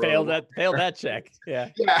writer failed that check. Yeah.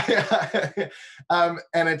 And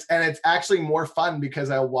it's actually more fun because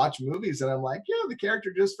I'll watch movies and I'm like, yeah, the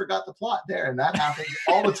character just forgot the plot there, and that happens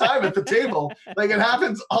all the time at the table. Like it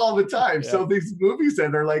happens all the time. So these movies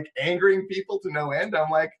that are like angering people to no end, I'm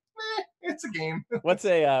like, it's a game. What's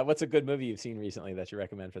a good movie you've seen recently that you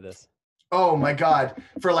recommend for this? Oh my God!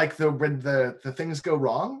 For like when the things go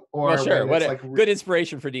wrong, or well, sure. What like good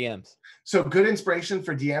inspiration for DMs. So good inspiration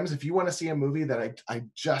for DMs. If you want to see a movie that I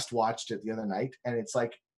just watched it the other night, and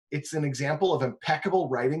it's an example of impeccable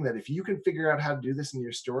writing. That if you can figure out how to do this in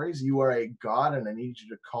your stories, you are a god, and I need you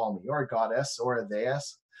to call me, or a goddess, or a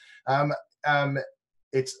deess.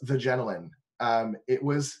 It's The Gentleman. It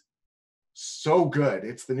was so good.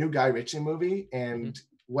 It's the new Guy Ritchie movie, and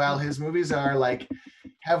while his movies are like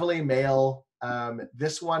heavily male,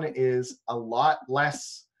 this one is a lot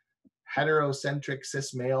less heterocentric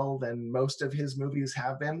cis male than most of his movies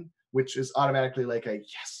have been, which is automatically like a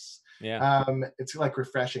yes. Yeah. It's like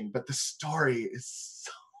refreshing, but the story is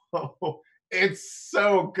it's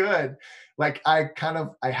so good. Like I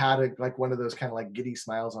had like one of those kind of like giddy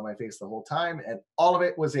smiles on my face the whole time, and all of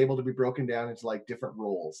it was able to be broken down into like different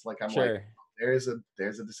roles. Like I'm like, there's a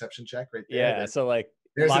deception check right there. Yeah. So like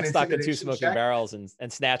Lock, Stock, and Two Smoking Barrels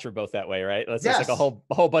and Snatch are both that way, right? That's just like a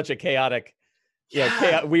whole bunch of chaotic,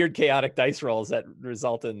 weird chaotic dice rolls that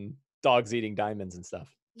result in dogs eating diamonds and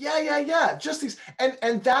stuff. Yeah. Just these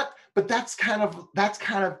but that's kind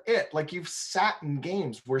of it. Like you've sat in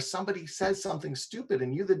games where somebody says something stupid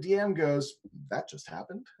and you, the DM, goes, that just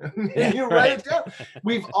happened. And you write it down.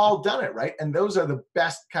 We've all done it, right? And those are the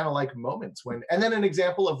best kind of like moments and then an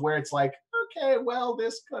example of where it's like, okay, well,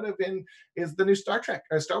 this could have been is the new Star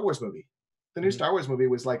Wars movie. The new Star Wars movie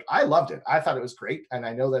was like, I loved it. I thought it was great. And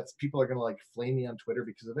I know that people are going to like flame me on Twitter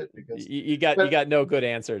because of it. Because you got no good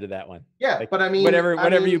answer to that one. Yeah. Like, but I mean,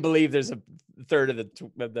 whatever you believe, there's a third of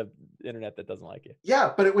the internet that doesn't like you.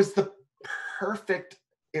 Yeah. But it was the perfect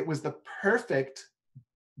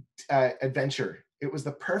adventure. It was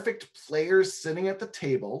the perfect players sitting at the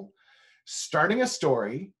table, starting a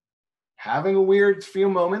story, having a weird few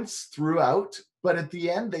moments throughout, but at the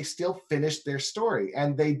end, they still finished their story.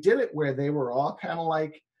 And they did it where they were all kind of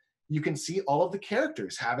like, you can see all of the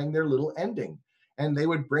characters having their little ending. And they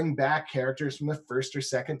would bring back characters from the first or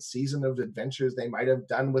second season of adventures they might have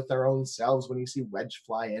done with their own selves when you see Wedge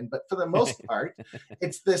fly in. But for the most part,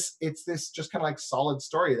 it's this just kind of like solid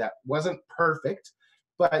story that wasn't perfect.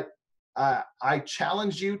 But I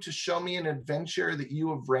challenge you to show me an adventure that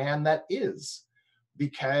you have ran that is,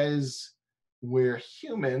 because we're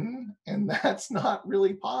human and that's not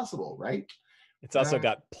really possible, right? It's also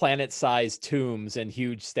got planet-sized tombs and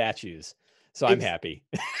huge statues, so I'm happy.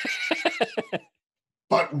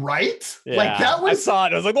 But right? Yeah, like that was, I saw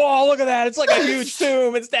it, I was like, oh, look at that, it's like a huge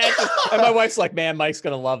tomb and statues. And my wife's like, man, Mike's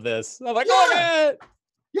gonna love this. I'm like, look at it.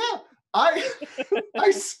 Yeah,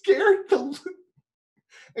 I scared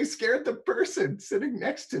the person sitting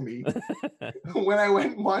next to me when I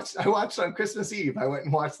watched on Christmas Eve. I went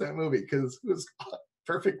and watched that movie because it was a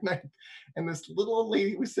perfect night. And this little old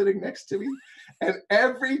lady was sitting next to me. And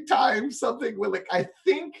every time something would I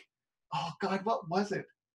think, oh God, what was it?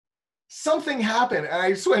 Something happened. And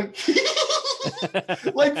I just went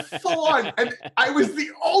like full on. And I was the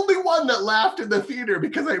only one that laughed in the theater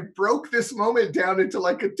because I broke this moment down into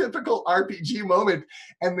like a typical RPG moment.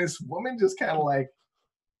 And this woman just kind of like,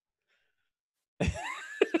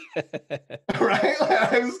 right?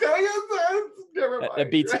 I was going, never mind.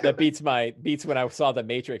 That beats when I saw The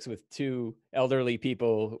Matrix with two elderly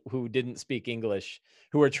people who didn't speak English,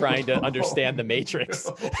 who were trying to understand The Matrix.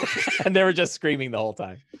 No. And they were just screaming the whole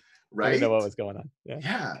time. Right. I didn't know what was going on.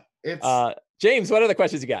 Yeah. It's James, what other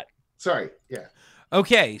questions you got? Sorry. Yeah.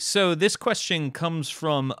 Okay, so this question comes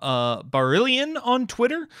from Barillion on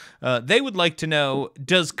Twitter. They would like to know,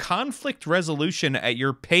 does conflict resolution at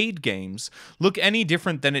your paid games look any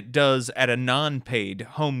different than it does at a non-paid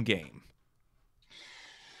home game?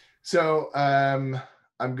 So I'm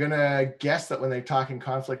going to guess that when they're talking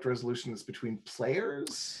conflict resolution, it's between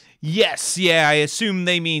players? Yes, yeah, I assume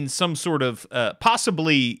they mean some sort of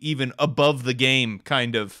possibly even above the game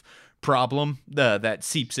kind of problem that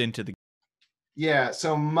seeps into the game. Yeah,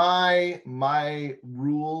 so my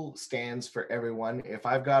rule stands for everyone. If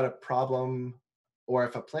I've got a problem, or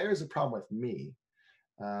if a player has a problem with me,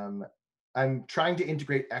 I'm trying to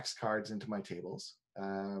integrate X cards into my tables.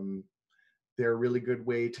 They're a really good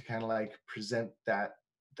way to kind of like present that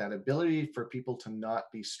ability for people to not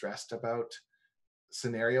be stressed about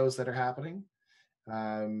scenarios that are happening.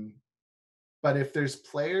 But if there's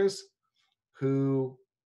players who,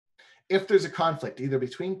 if there's a conflict either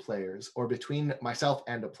between players or between myself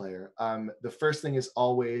and a player, the first thing is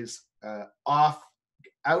always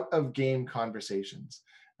out of game conversations.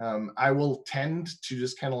 I will tend to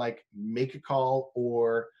just kind of like make a call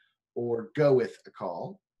or go with a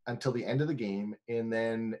call until the end of the game, and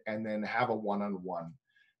then have a one-on-one,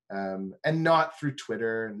 and not through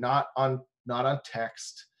Twitter, not on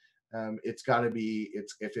text. It's got to be,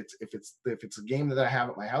 if it's a game that I have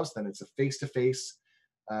at my house, then it's a face-to-face,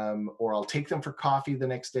 or I'll take them for coffee the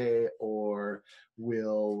next day, or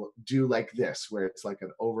we'll do like this, where it's like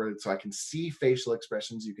an over, so I can see facial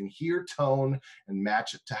expressions, you can hear tone and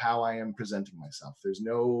match it to how I am presenting myself. There's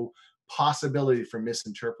no possibility for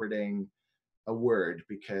misinterpreting a word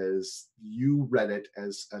because you read it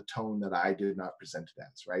as a tone that I did not present it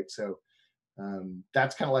as, right? So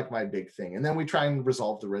that's kind of like my big thing. And then we try and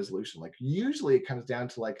resolve the resolution. Like usually it comes down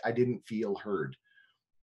to like, I didn't feel heard,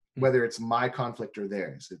 whether it's my conflict or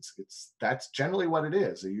theirs. That's generally what it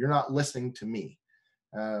is. You're not listening to me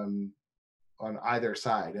on either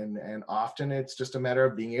side. And often it's just a matter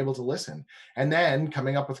of being able to listen and then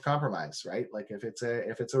coming up with compromise, right? Like if it's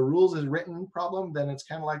a rules is written problem, then it's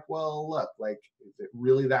kind of like, well, look, like, is it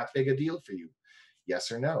really that big a deal for you?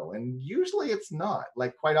 Yes or no? And usually it's not.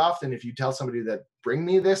 Like quite often, if you tell somebody that bring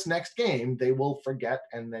me this next game, they will forget,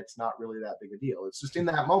 and it's not really that big a deal. It's just in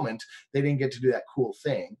that moment, they didn't get to do that cool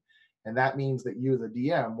thing. And that means that you, the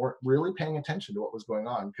DM, weren't really paying attention to what was going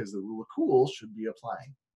on, because the rule of cool should be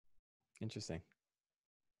applying. Interesting.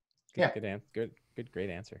 Yeah. Great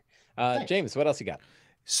answer. James, what else you got?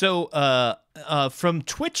 So, from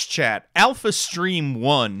Twitch chat, Alpha Stream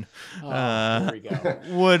 1 here we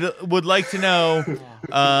go. would like to know,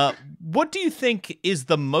 what do you think is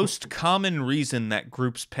the most common reason that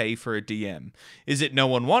groups pay for a DM? Is it no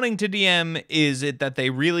one wanting to DM? Is it that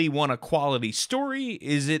they really want a quality story?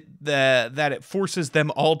 Is it that it forces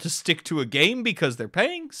them all to stick to a game because they're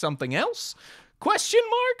paying? Something else? Question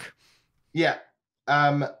mark? Yeah.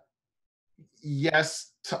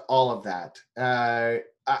 Yes to all of that.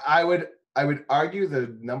 I would argue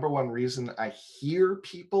the number one reason I hear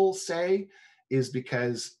people say is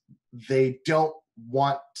because they don't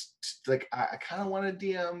want to, like, I kind of want a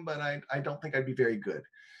DM, but I don't think I'd be very good.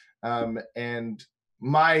 And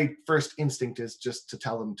my first instinct is just to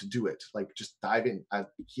tell them to do it. Like, just dive in.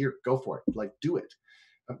 Here, go for it. Like, do it.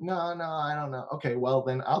 No, I don't know. Okay, well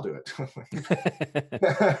then I'll do it.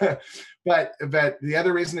 But the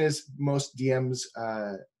other reason is most DMs.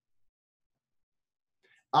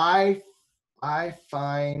 I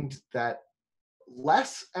find that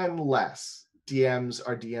less and less DMs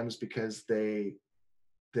are DMs because they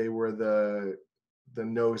were the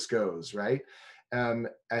nose goes, right?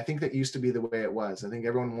 I think that used to be the way it was. I think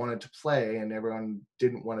everyone wanted to play and everyone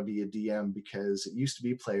didn't want to be a DM because it used to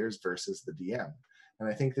be players versus the DM. And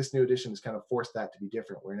I think this new edition has kind of forced that to be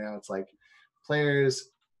different, where now it's like players,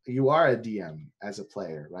 you are a DM as a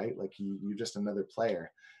player, right? Like you're just another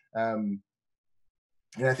player. And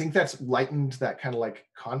I think that's lightened that kind of like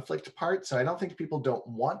conflict part. So I don't think people don't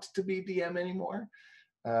want to be DM anymore.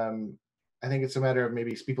 I think it's a matter of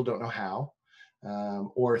maybe people don't know how,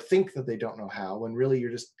 or think that they don't know how, when really you're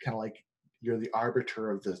just kind of like, you're the arbiter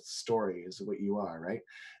of the story is what you are, right?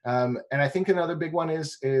 And I think another big one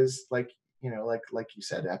is like, you know, like you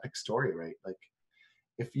said, epic story, right? Like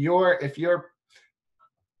if you're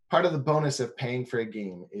part of the bonus of paying for a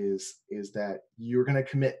game is that you're going to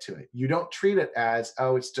commit to it. You don't treat it as,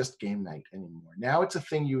 oh, it's just game night anymore. Now it's a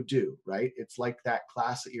thing you do, right? It's like that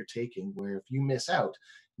class that you're taking where if you miss out,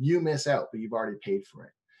 but you've already paid for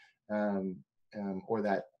it. Or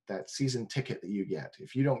that season ticket that you get.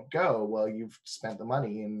 If you don't go, well, you've spent the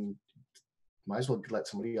money and might as well let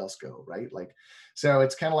somebody else go, right? Like, so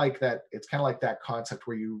it's kind of like that. It's kind of like that concept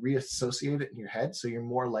where you reassociate it in your head, so you're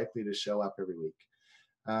more likely to show up every week.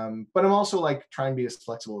 But I'm also like trying to be as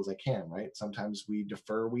flexible as I can, right? Sometimes we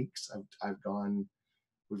defer weeks.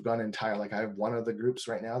 We've gone entire, like I have one of the groups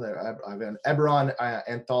right now that I've an Eberron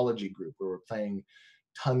anthology group where we're playing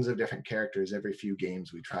tons of different characters. Every few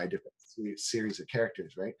games we try different series of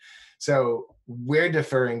characters, right? So we're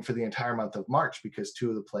deferring for the entire month of March because two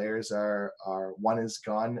of the players are one is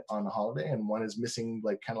gone on a holiday and one is missing,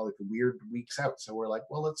 like kind of like weird weeks out. So we're like,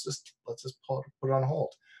 well, let's just put it on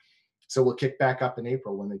hold. So we'll kick back up in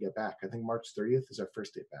April when they get back. I think March 30th is our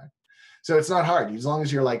first date back. So it's not hard, as long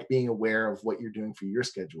as you're like being aware of what you're doing for your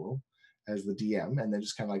schedule, as the DM, and then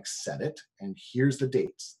just kind of like set it. And here's the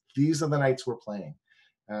dates. These are the nights we're playing.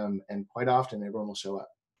 And quite often everyone will show up.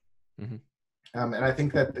 Mm-hmm. And I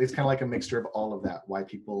think that it's kind of like a mixture of all of that, why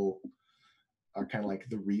people are kind of like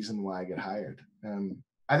the reason why I get hired.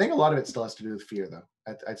 I think a lot of it still has to do with fear, though.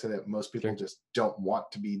 I'd say that most people just don't want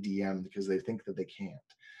to be DM because they think that they can't.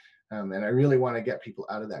 And I really want to get people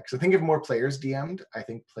out of that, because I think if more players DM'd, I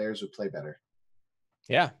think players would play better.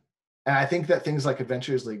 Yeah. And I think that things like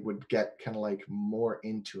Adventures League would get kind of like more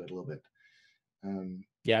into it a little bit.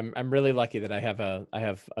 Yeah, I'm really lucky that I have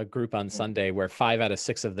a group on Sunday where 5 out of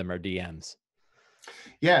 6 of them are DMs.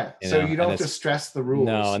 Yeah, so you don't have to stress the rules.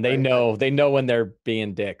 No, and they know when they're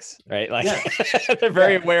being dicks, right? Like they're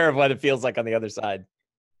very aware of what it feels like on the other side.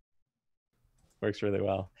 Works really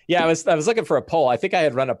well. Yeah, I was looking for a poll. I think I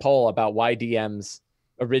had run a poll about why DMs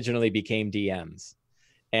originally became DMs,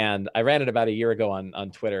 and I ran it about a year ago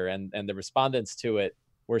on Twitter, and the respondents to it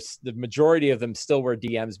were, the majority of them still were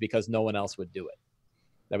DMs because no one else would do it.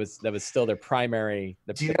 That was still their primary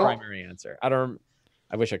primary answer.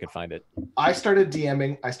 I wish I could find it. I started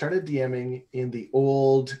DMing in the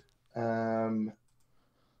old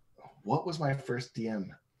what was my first DM?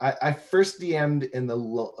 I first DM'd in the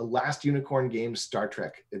last Unicorn Games Star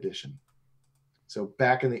Trek edition. So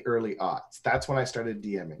back in the early aughts, that's when I started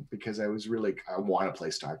DMing, because I was really, I want to play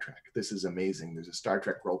Star Trek. This is amazing. There's a Star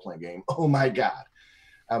Trek role-playing game. Oh my God.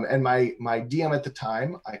 And my DM at the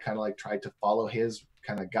time, I kind of like tried to follow his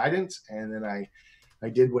kind of guidance. And then I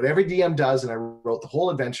did what every DM does, and I wrote the whole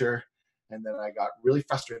adventure. And then I got really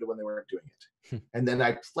frustrated when they weren't doing it. And then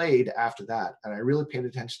I played after that, and I really paid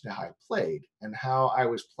attention to how I played and how I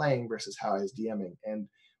was playing versus how I was DMing. And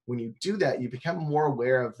when you do that, you become more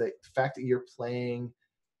aware of the fact that you're playing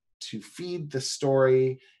to feed the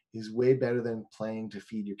story is way better than playing to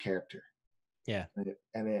feed your character. Yeah.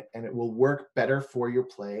 And it will work better for your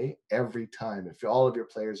play every time if all of your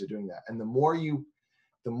players are doing that. And the more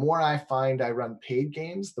I find I run paid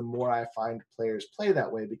games, the more I find players play that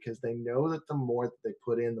way, because they know that the more that they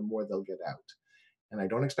put in, the more they'll get out. And I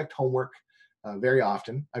don't expect homework very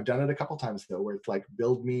often. I've done it a couple times, though, where it's like,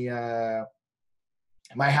 build me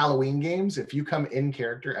my Halloween games. If you come in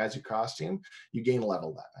character as your costume, you gain a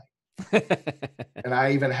level that night. And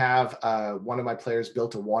I even have one of my players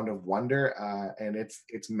built a Wand of Wonder, and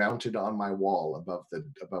it's mounted on my wall above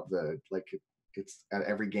the like, it's at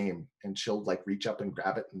every game, and she'll like reach up and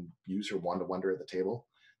grab it and use her Wand of Wonder at the table.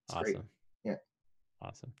 It's awesome. Great. Yeah.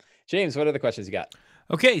 Awesome. James, what are the questions you got?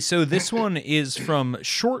 Okay, so this one is from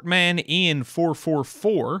Shortman Ian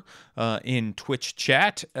 444 in Twitch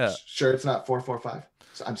chat. Sure, it's not 445.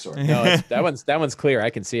 So I'm sorry. No, that one's clear. I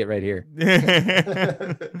can see it right here.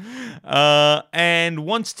 And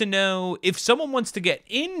wants to know, if someone wants to get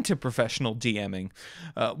into professional DMing,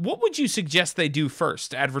 what would you suggest they do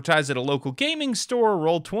first? Advertise at a local gaming store,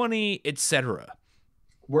 Roll20, etc.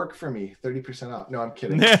 Work for me, 30% off. No, I'm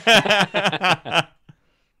kidding.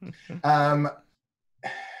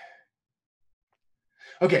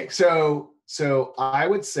 Okay, so I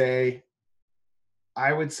would say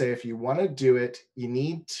if you want to do it, you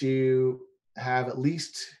need to have at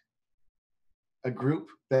least a group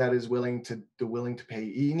that is willing to pay.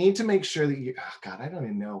 You need to make sure that you, oh God, I don't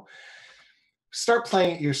even know. Start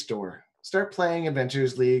playing at your store. Start playing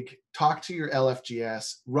Adventures League. Talk to your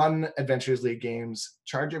LFGS. Run Adventures League games.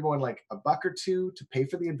 Charge everyone like $1 or $2 to pay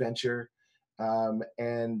for the adventure,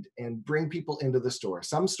 and bring people into the store.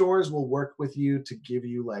 Some stores will work with you to give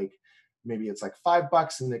you like, maybe it's like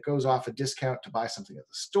 $5 and it goes off a discount to buy something at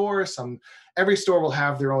the store. Every store will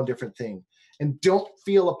have their own different thing. And don't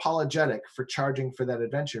feel apologetic for charging for that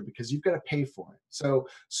adventure, because you've got to pay for it. So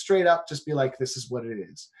straight up, just be like, this is what it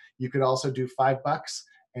is. You could also do $5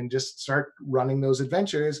 and just start running those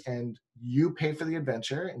adventures, and you pay for the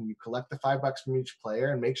adventure and you collect the $5 from each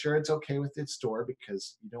player, and make sure it's okay with the store,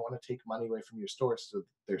 because you don't want to take money away from your store so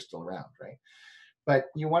they're still around, right? But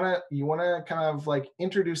you want to kind of like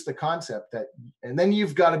introduce the concept that, and then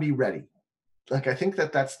you've got to be ready. Like, I think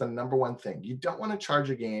that's the number one thing. You don't want to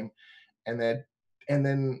charge a game and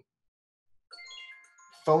then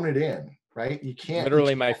phone it in, right? You can't.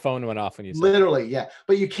 Literally, my phone went off when you said literally, yeah.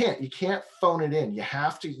 But you can't phone it in. You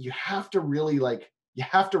have to really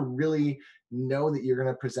know that you're going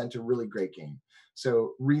to present a really great game.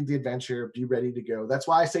 So read the adventure, be ready to go. That's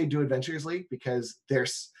why I say do Adventures League, because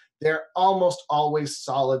they're almost always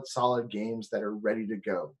solid games that are ready to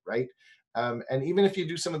go, right? And even if you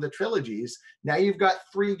do some of the trilogies, now you've got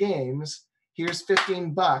 3 games. Here's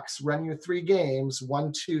 $15. Run your 3 games,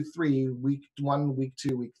 1, 2, 3, week 1, week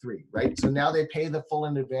 2, week 3, right? So now they pay the full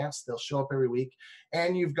in advance. They'll show up every week,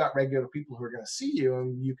 and you've got regular people who are going to see you,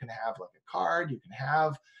 and you can have like a card. You can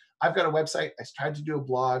have I've got a website. I tried to do a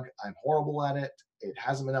blog. I'm horrible at it. It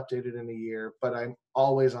hasn't been updated in a year, but I'm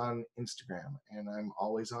always on Instagram and I'm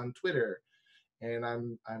always on Twitter and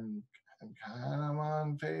I'm kind of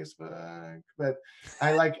on Facebook, but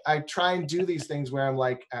I try and do these things where I'm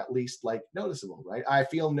like, at least like noticeable, right? I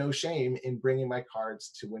feel no shame in bringing my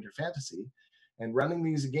cards to Winter Fantasy and running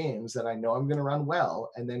these games that I know I'm going to run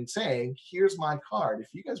well, and then saying, here's my card. If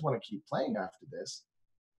you guys want to keep playing after this,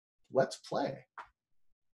 let's play.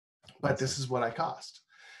 But this is what I cost.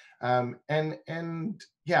 And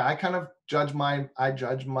yeah, I kind of judge mine. I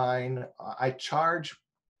charge,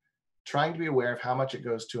 trying to be aware of how much it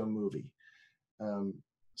goes to a movie.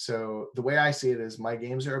 So the way I see it is my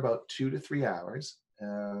games are about 2 to 3 hours,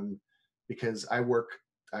 because I work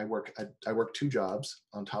 2 jobs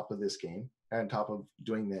on top of this game, on top of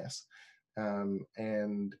doing this.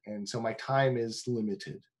 And so my time is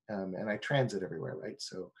limited, and I transit everywhere, right?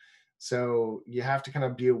 So you have to kind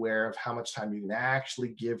of be aware of how much time you can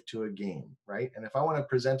actually give to a game, right? And if I want to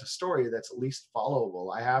present a story that's at least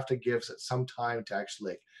followable, I have to give it some time to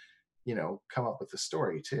actually, come up with a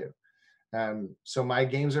story too. So my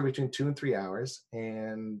games are between 2 and 3 hours,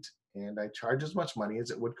 and I charge as much money as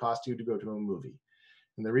it would cost you to go to a movie.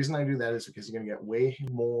 And the reason I do that is because you're going to get way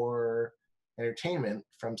more entertainment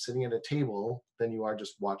from sitting at a table than you are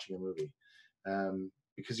just watching a movie.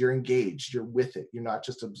 Because you're engaged, you're with it, you're not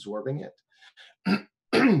just absorbing it.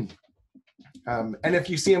 And if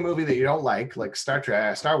you see a movie that you don't like Star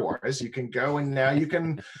Wars, you can go and now you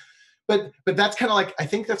can, but that's kind of like, I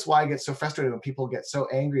think that's why I get so frustrated when people get so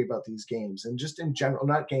angry about these games, and just in general,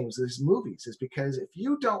 not games, these movies, is because if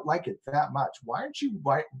you don't like it that much, why aren't you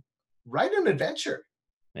write an adventure?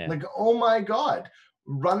 Yeah. Like, oh my God,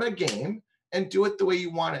 run a game and do it the way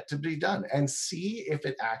you want it to be done, and see if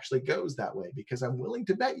it actually goes that way. Because I'm willing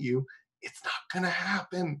to bet you it's not going to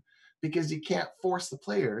happen, because you can't force the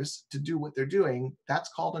players to do what they're doing. That's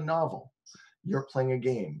called a novel. You're playing a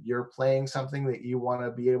game. You're playing something that you want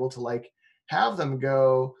to be able to have them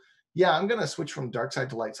go, yeah, I'm going to switch from dark side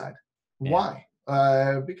to light side. Yeah. Why?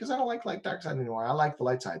 Because I don't like dark side anymore. I like the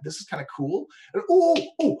light side. This is kind of cool. And,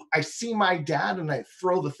 oh, I see my dad and I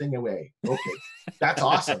throw the thing away. Okay, that's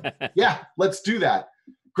awesome. Yeah, let's do that.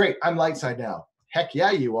 Great, I'm light side now. Heck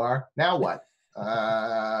yeah, you are. Now what?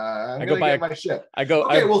 I'm gonna get my ship. I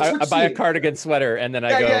buy a cardigan sweater and then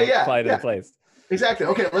I go fly to the place. Exactly.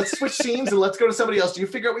 Okay, let's switch scenes and let's go to somebody else. You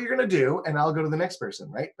figure out what you're gonna do, and I'll go to the next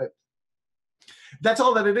person, right? But that's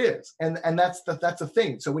all that it is, and that's the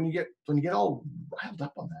thing. So when you get all riled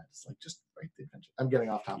up on that, it's like, just write the adventure. I'm getting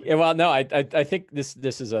off topic. Yeah, well, no, I think this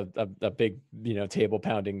is a big table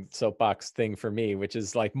pounding soapbox thing for me, which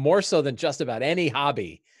is like more so than just about any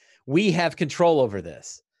hobby. We have control over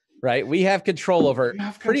this, right? We have control over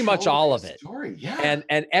pretty much all of it. Story. Yeah.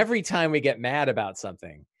 And every time we get mad about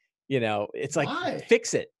something, it's like,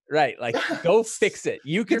 fix it. Right. Like, go fix it.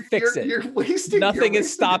 You can fix it. You're wasting. Nothing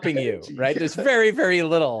is stopping you. Right. Yeah. There's very, very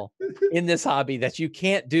little in this hobby that you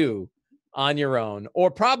can't do on your own,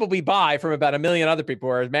 or probably buy from about 1 million other people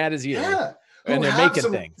who are as mad as you. Yeah. And they're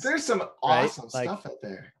making things. There's some awesome stuff out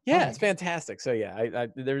there. Yeah. It's fantastic. So yeah,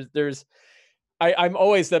 I'm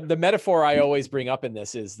always, the metaphor I always bring up in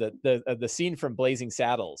this is that the scene from Blazing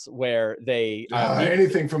Saddles, where they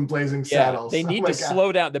anything from Blazing Saddles, they need to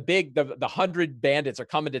slow down. The 100 bandits are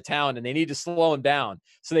coming to town, and they need to slow them down.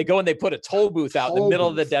 So they go and they put a toll booth out in the middle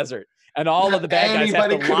of the desert, and all of the bad guys have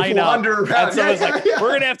to line up. And so it's like,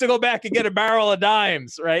 we're gonna have to go back and get a barrel of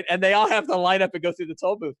dimes, right? And they all have to line up and go through the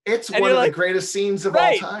toll booth. It's one of the greatest scenes of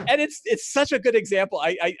all time, and it's such a good example.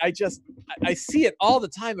 I see it all the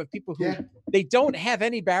time of people who they don't have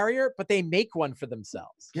any barrier, but they make one for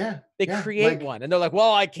themselves. Yeah, they create one, and they're like,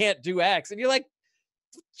 "Well, I can't do X," and you're like,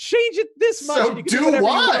 "Change it this much." So and you can do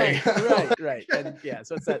Y. Right. And yeah,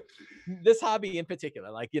 so it's this hobby in particular,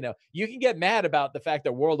 you can get mad about the fact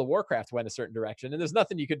that World of Warcraft went a certain direction, and there's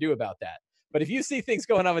nothing you could do about that. But if you see things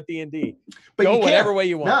going on with D&D, go whatever way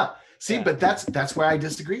you want. Nah. See, but that's where I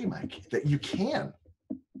disagree, Mike. That you can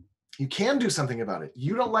do something about it.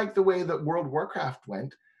 You don't like the way that World of Warcraft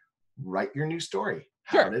went. Write your new story.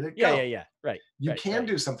 How did it go? Yeah. Right. You can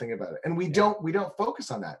do something about it. And we don't focus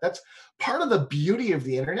on that. That's part of the beauty of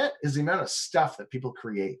the internet, is the amount of stuff that people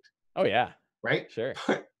create. Oh yeah. Right? Sure.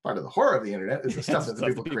 Part of the horror of the internet is the stuff that the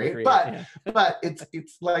people create. But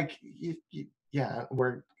it's like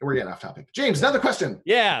we're getting off topic. James, another question.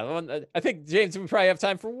 Yeah. Well, I think, James, we probably have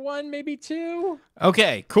time for one, maybe two.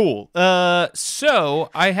 Okay, cool. So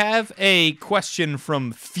I have a question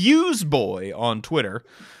from Fuseboy on Twitter.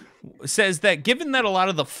 says that given that a lot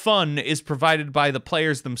of the fun is provided by the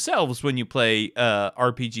players themselves when you play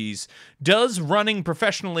RPGs, does running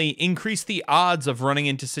professionally increase the odds of running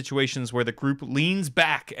into situations where the group leans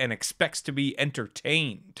back and expects to be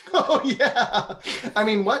entertained? Oh yeah. I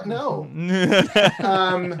mean, what? No.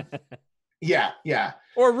 Yeah.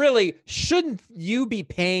 Or really, shouldn't you be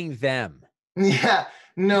paying them? Yeah.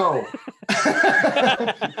 No.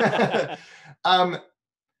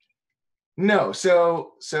 No.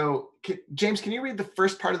 So James, can you read the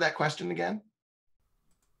first part of that question again?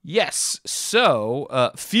 Yes. So,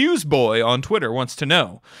 Fuseboy on Twitter wants to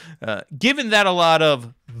know, given that a lot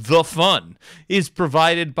of the fun is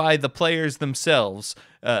provided by the players themselves,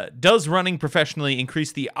 does running professionally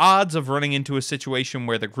increase the odds of running into a situation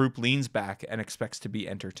where the group leans back and expects to be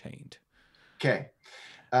entertained? Okay.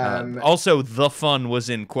 Also, the fun was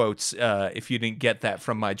in quotes, if you didn't get that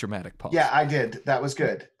from my dramatic pause. Yeah, I did. That was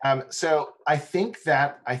good. So I think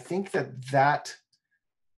that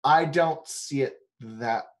I don't see it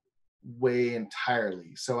that way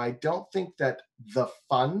entirely. So I don't think that the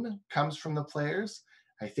fun comes from the players.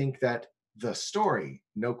 I think that the story,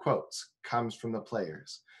 no quotes, comes from the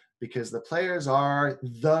players, because the players are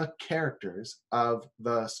the characters of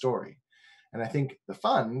the story. And I think the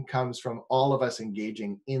fun comes from all of us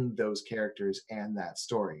engaging in those characters and that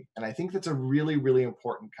story. And I think that's a really, really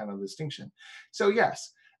important kind of distinction. So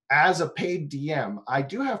yes, as a paid DM, I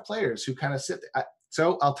do have players who kind of sit.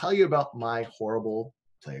 So I'll tell you about my horrible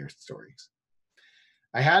player stories.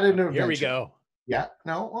 I had an adventure. Here we go. Yeah,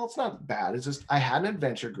 no, well, it's not bad. It's just I had an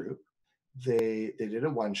adventure group. They did a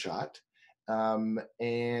one shot,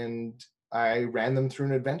 and I ran them through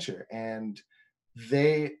an adventure. And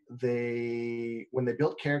they when they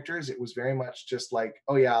built characters, it was very much just like,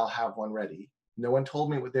 oh yeah, I'll have one ready. No one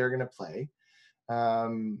told me what they were going to play,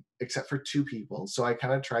 except for two people. So I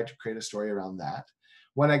kind of tried to create a story around that.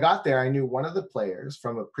 When I got there, I knew one of the players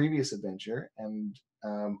from a previous adventure, and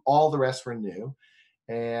all the rest were new.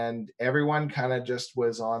 And everyone kind of just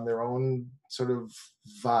was on their own sort of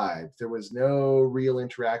vibe. There was no real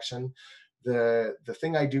interaction. The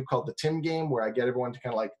thing I do called the Tim game, where I get everyone to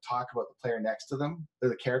kind of like talk about the player next to them, or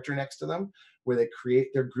the character next to them, where they create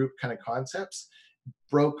their group kind of concepts,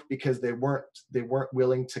 broke because they weren't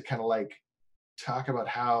willing to kind of like talk about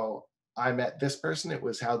how I met this person. It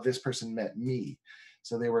was how this person met me.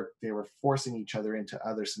 So they were forcing each other into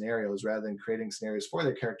other scenarios rather than creating scenarios for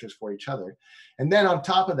their characters for each other. And then on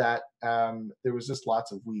top of that, there was just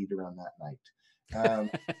lots of weed around that night.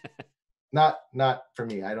 Not for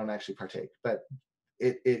me. I don't actually partake, but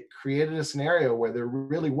it created a scenario where there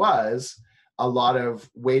really was a lot of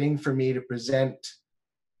waiting for me to present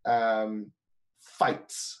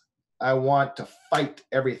fights. I want to fight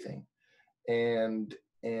everything. And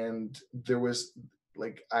there was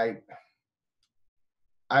like,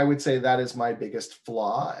 I would say that is my biggest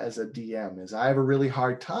flaw as a DM, is I have a really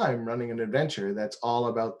hard time running an adventure that's all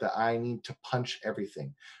about the I need to punch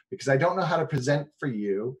everything, because I don't know how to present for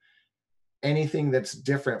you anything that's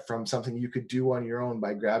different from something you could do on your own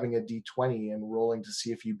by grabbing a d20 and rolling to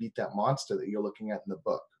see if you beat that monster that you're looking at in the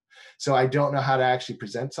book. So I don't know how to actually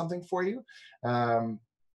present something for you. And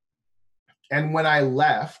when I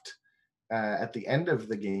left at the end of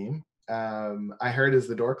the game, I heard as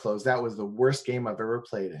the door closed, that was the worst game I've ever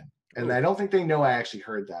played in. And Ooh. I don't think they know I actually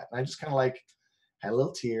heard that. And I just kind of like had a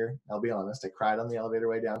little tear. I'll be honest. I cried on the elevator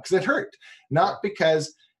way down because it hurt. Not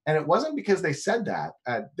because, and it wasn't because they said that.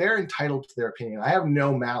 They're entitled to their opinion. I have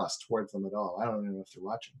no malice towards them at all. I don't even know if they're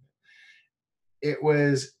watching it.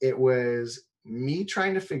 It was me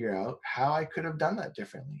trying to figure out how I could have done that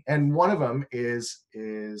differently. And one of them is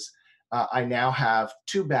I now have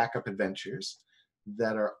 2 backup adventures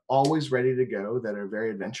that are always ready to go, that are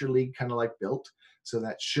very Adventure League kind of like built, so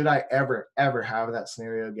that should I ever have that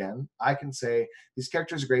scenario again, I can say, these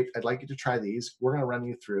characters are great, I'd like you to try these, we're going to run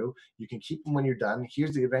you through, you can keep them when you're done,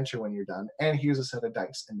 here's the adventure when you're done, and here's a set of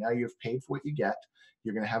dice, and now you've paid for what you get.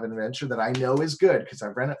 You're going to have an adventure that I know is good because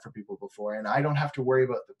I've run it for people before, and I don't have to worry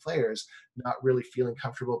about the players not really feeling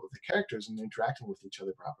comfortable with the characters and interacting with each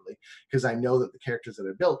other properly, because I know that the characters that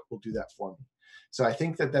I built will do that for me. So I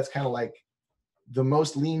think that that's kind of like the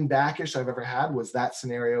most lean backish I've ever had, was that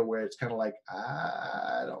scenario where it's kind of like,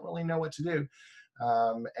 I don't really know what to do.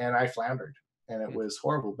 And I floundered, and it was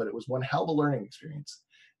horrible, but it was one hell of a learning experience.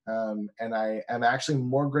 And I am actually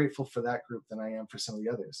more grateful for that group than I am for some of the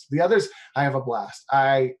others. The others, I have a blast.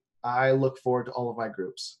 I look forward to all of my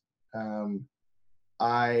groups.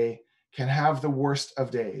 I can have the worst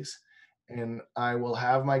of days, and I will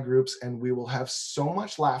have my groups, and we will have so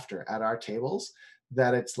much laughter at our tables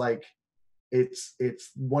that it's like,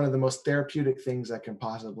 it's one of the most therapeutic things I can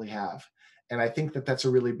possibly have. And I think that that's a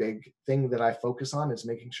really big thing that I focus on, is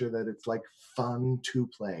making sure that it's like fun to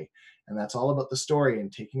play. And that's all about the story,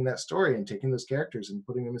 and taking that story and taking those characters and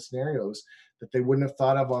putting them in scenarios that they wouldn't have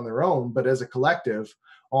thought of on their own. But as a collective,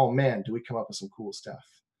 oh man, do we come up with some cool stuff.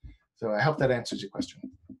 So I hope that answers your question.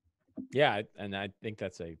 Yeah. And I think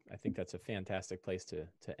that's a fantastic place to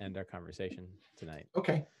end our conversation tonight.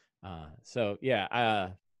 Okay. So yeah,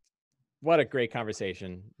 what a great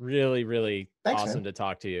conveation. Really, really Thanks, awesome man. to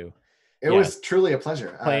talk to you. It was truly a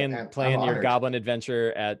pleasure. Playing your Goblin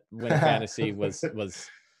Adventure at Win Fantasy was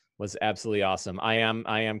absolutely awesome. I am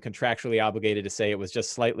contractually obligated to say it was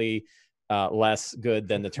just slightly less good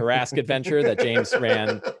than the Tarrasque Adventure that James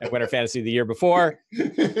ran at Winter Fantasy the year before.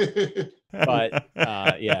 But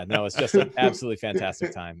yeah, no, it's just an absolutely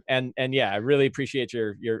fantastic time. And yeah, I really appreciate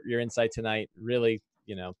your insight tonight. Really,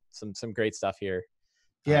 some great stuff here.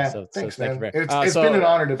 Yeah, thanks, man. It's been an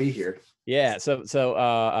honor to be here. Yeah. So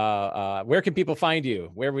where can people find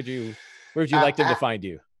you? Where would you like them to find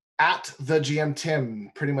you? At the GM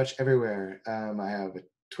Tim, pretty much everywhere. I have a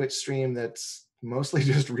Twitch stream that's mostly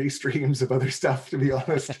just restreams of other stuff, to be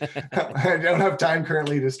honest. I don't have time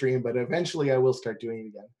currently to stream, but eventually I will start doing it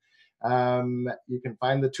again. You can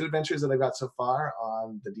find the 2 adventures that I've got so far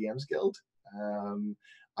on the DMs Guild.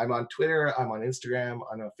 I'm on Twitter, I'm on Instagram,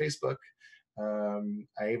 I'm on Facebook.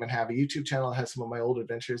 I even have a YouTube channel that has some of my old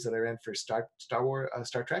adventures that I ran for Star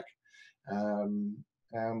Trek.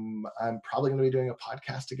 I'm probably going to be doing a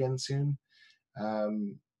podcast again soon,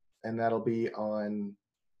 and that'll be on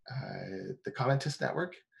the Commentist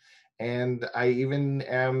Network. And I've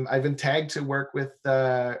been tagged to work with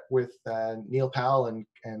Neil Powell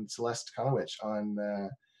and Celeste Konowich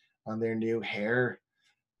on their new hair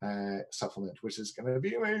supplement, which is going to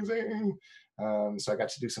be amazing. So I got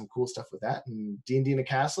to do some cool stuff with that, and D&D in a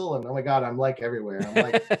Castle, and oh my god, I'm like everywhere. I'm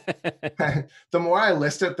like, the more I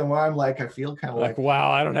list it, the more I'm like, I feel kind of like,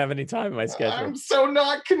 wow, I don't have any time in my schedule. I'm so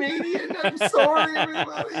not Canadian. I'm sorry,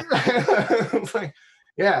 everybody. Like,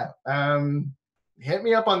 yeah. Hit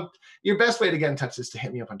me up on, your best way to get in touch is to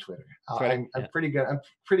hit me up on Twitter. I'm pretty good. I'm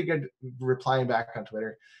pretty good replying back on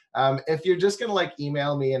Twitter. If you're just gonna like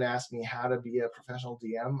email me and ask me how to be a professional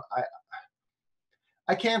DM,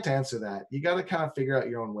 I can't answer that. You got to kind of figure out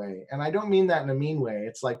your own way. And I don't mean that in a mean way.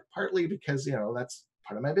 It's like partly because, that's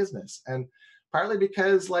part of my business, and partly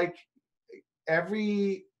because like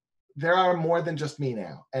there are more than just me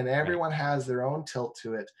now, and everyone has their own tilt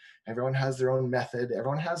to it. Everyone has their own method.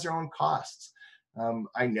 Everyone has their own costs.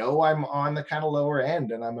 I know I'm on the kind of lower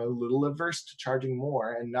end, and I'm a little averse to charging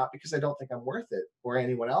more, and not because I don't think I'm worth it or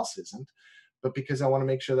anyone else isn't, but because I want to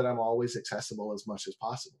make sure that I'm always accessible as much as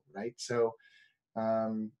possible. Right. So,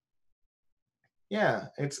 yeah,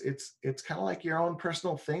 it's kind of like your own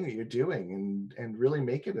personal thing that you're doing, and really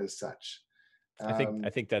make it as such. I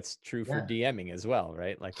think that's true for DMing as well,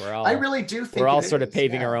 right? Like I really do think we're all sort of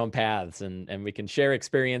paving our own paths, and we can share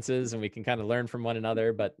experiences, and we can kind of learn from one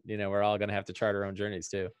another, but we're all going to have to chart our own journeys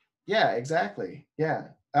too. Yeah, exactly. Yeah.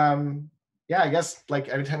 Yeah, I guess like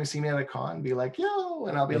every time you see me at a con, be like, yo,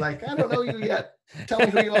 and I'll be like, I don't know you yet. Tell me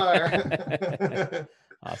who you are.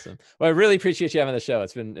 Awesome. Well, I really appreciate you having the show.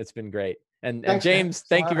 It's been great. And Thanks, James,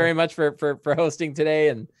 thank you very much for hosting today,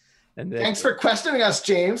 and thanks for questioning us,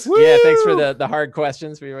 James. Woo! Yeah, thanks for the hard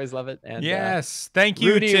questions. We always love it. And yes, thank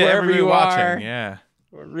you Rudy, to everyone watching. Yeah,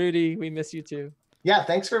 Rudy, we miss you too. Yeah,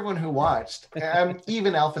 thanks for everyone who watched.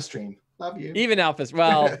 Even Alpha Stream, love you. Even Alpha.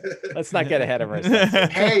 Well, let's not get ahead of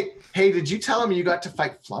ourselves. Hey, did you tell him you got to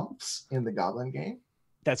fight flumps in the Goblin game?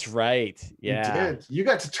 That's right. Yeah. You did. You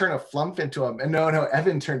got to turn a flump into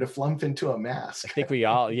Evan turned a flump into a mask. I think we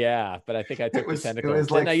all, but I think I took the tentacles.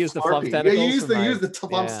 Didn't like I use the flump tentacles? Yeah, you used the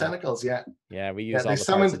flumps tentacles, yeah. Yeah, we use they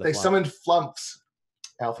summoned flumps,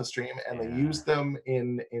 Alpha Stream, and they used them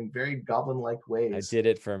in very goblin-like ways. I did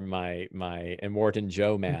it for my Immortan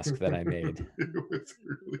Joe mask that I made. It was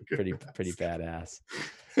really good. Pretty badass.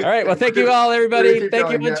 All right. Well, thank you all, everybody. Thank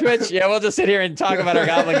you on Twitch. Yeah, we'll just sit here and talk about our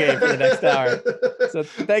Goblin game for the next hour. So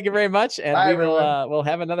thank you very much, and we'll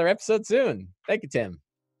have another episode soon. Thank you, Tim.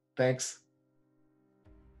 Thanks.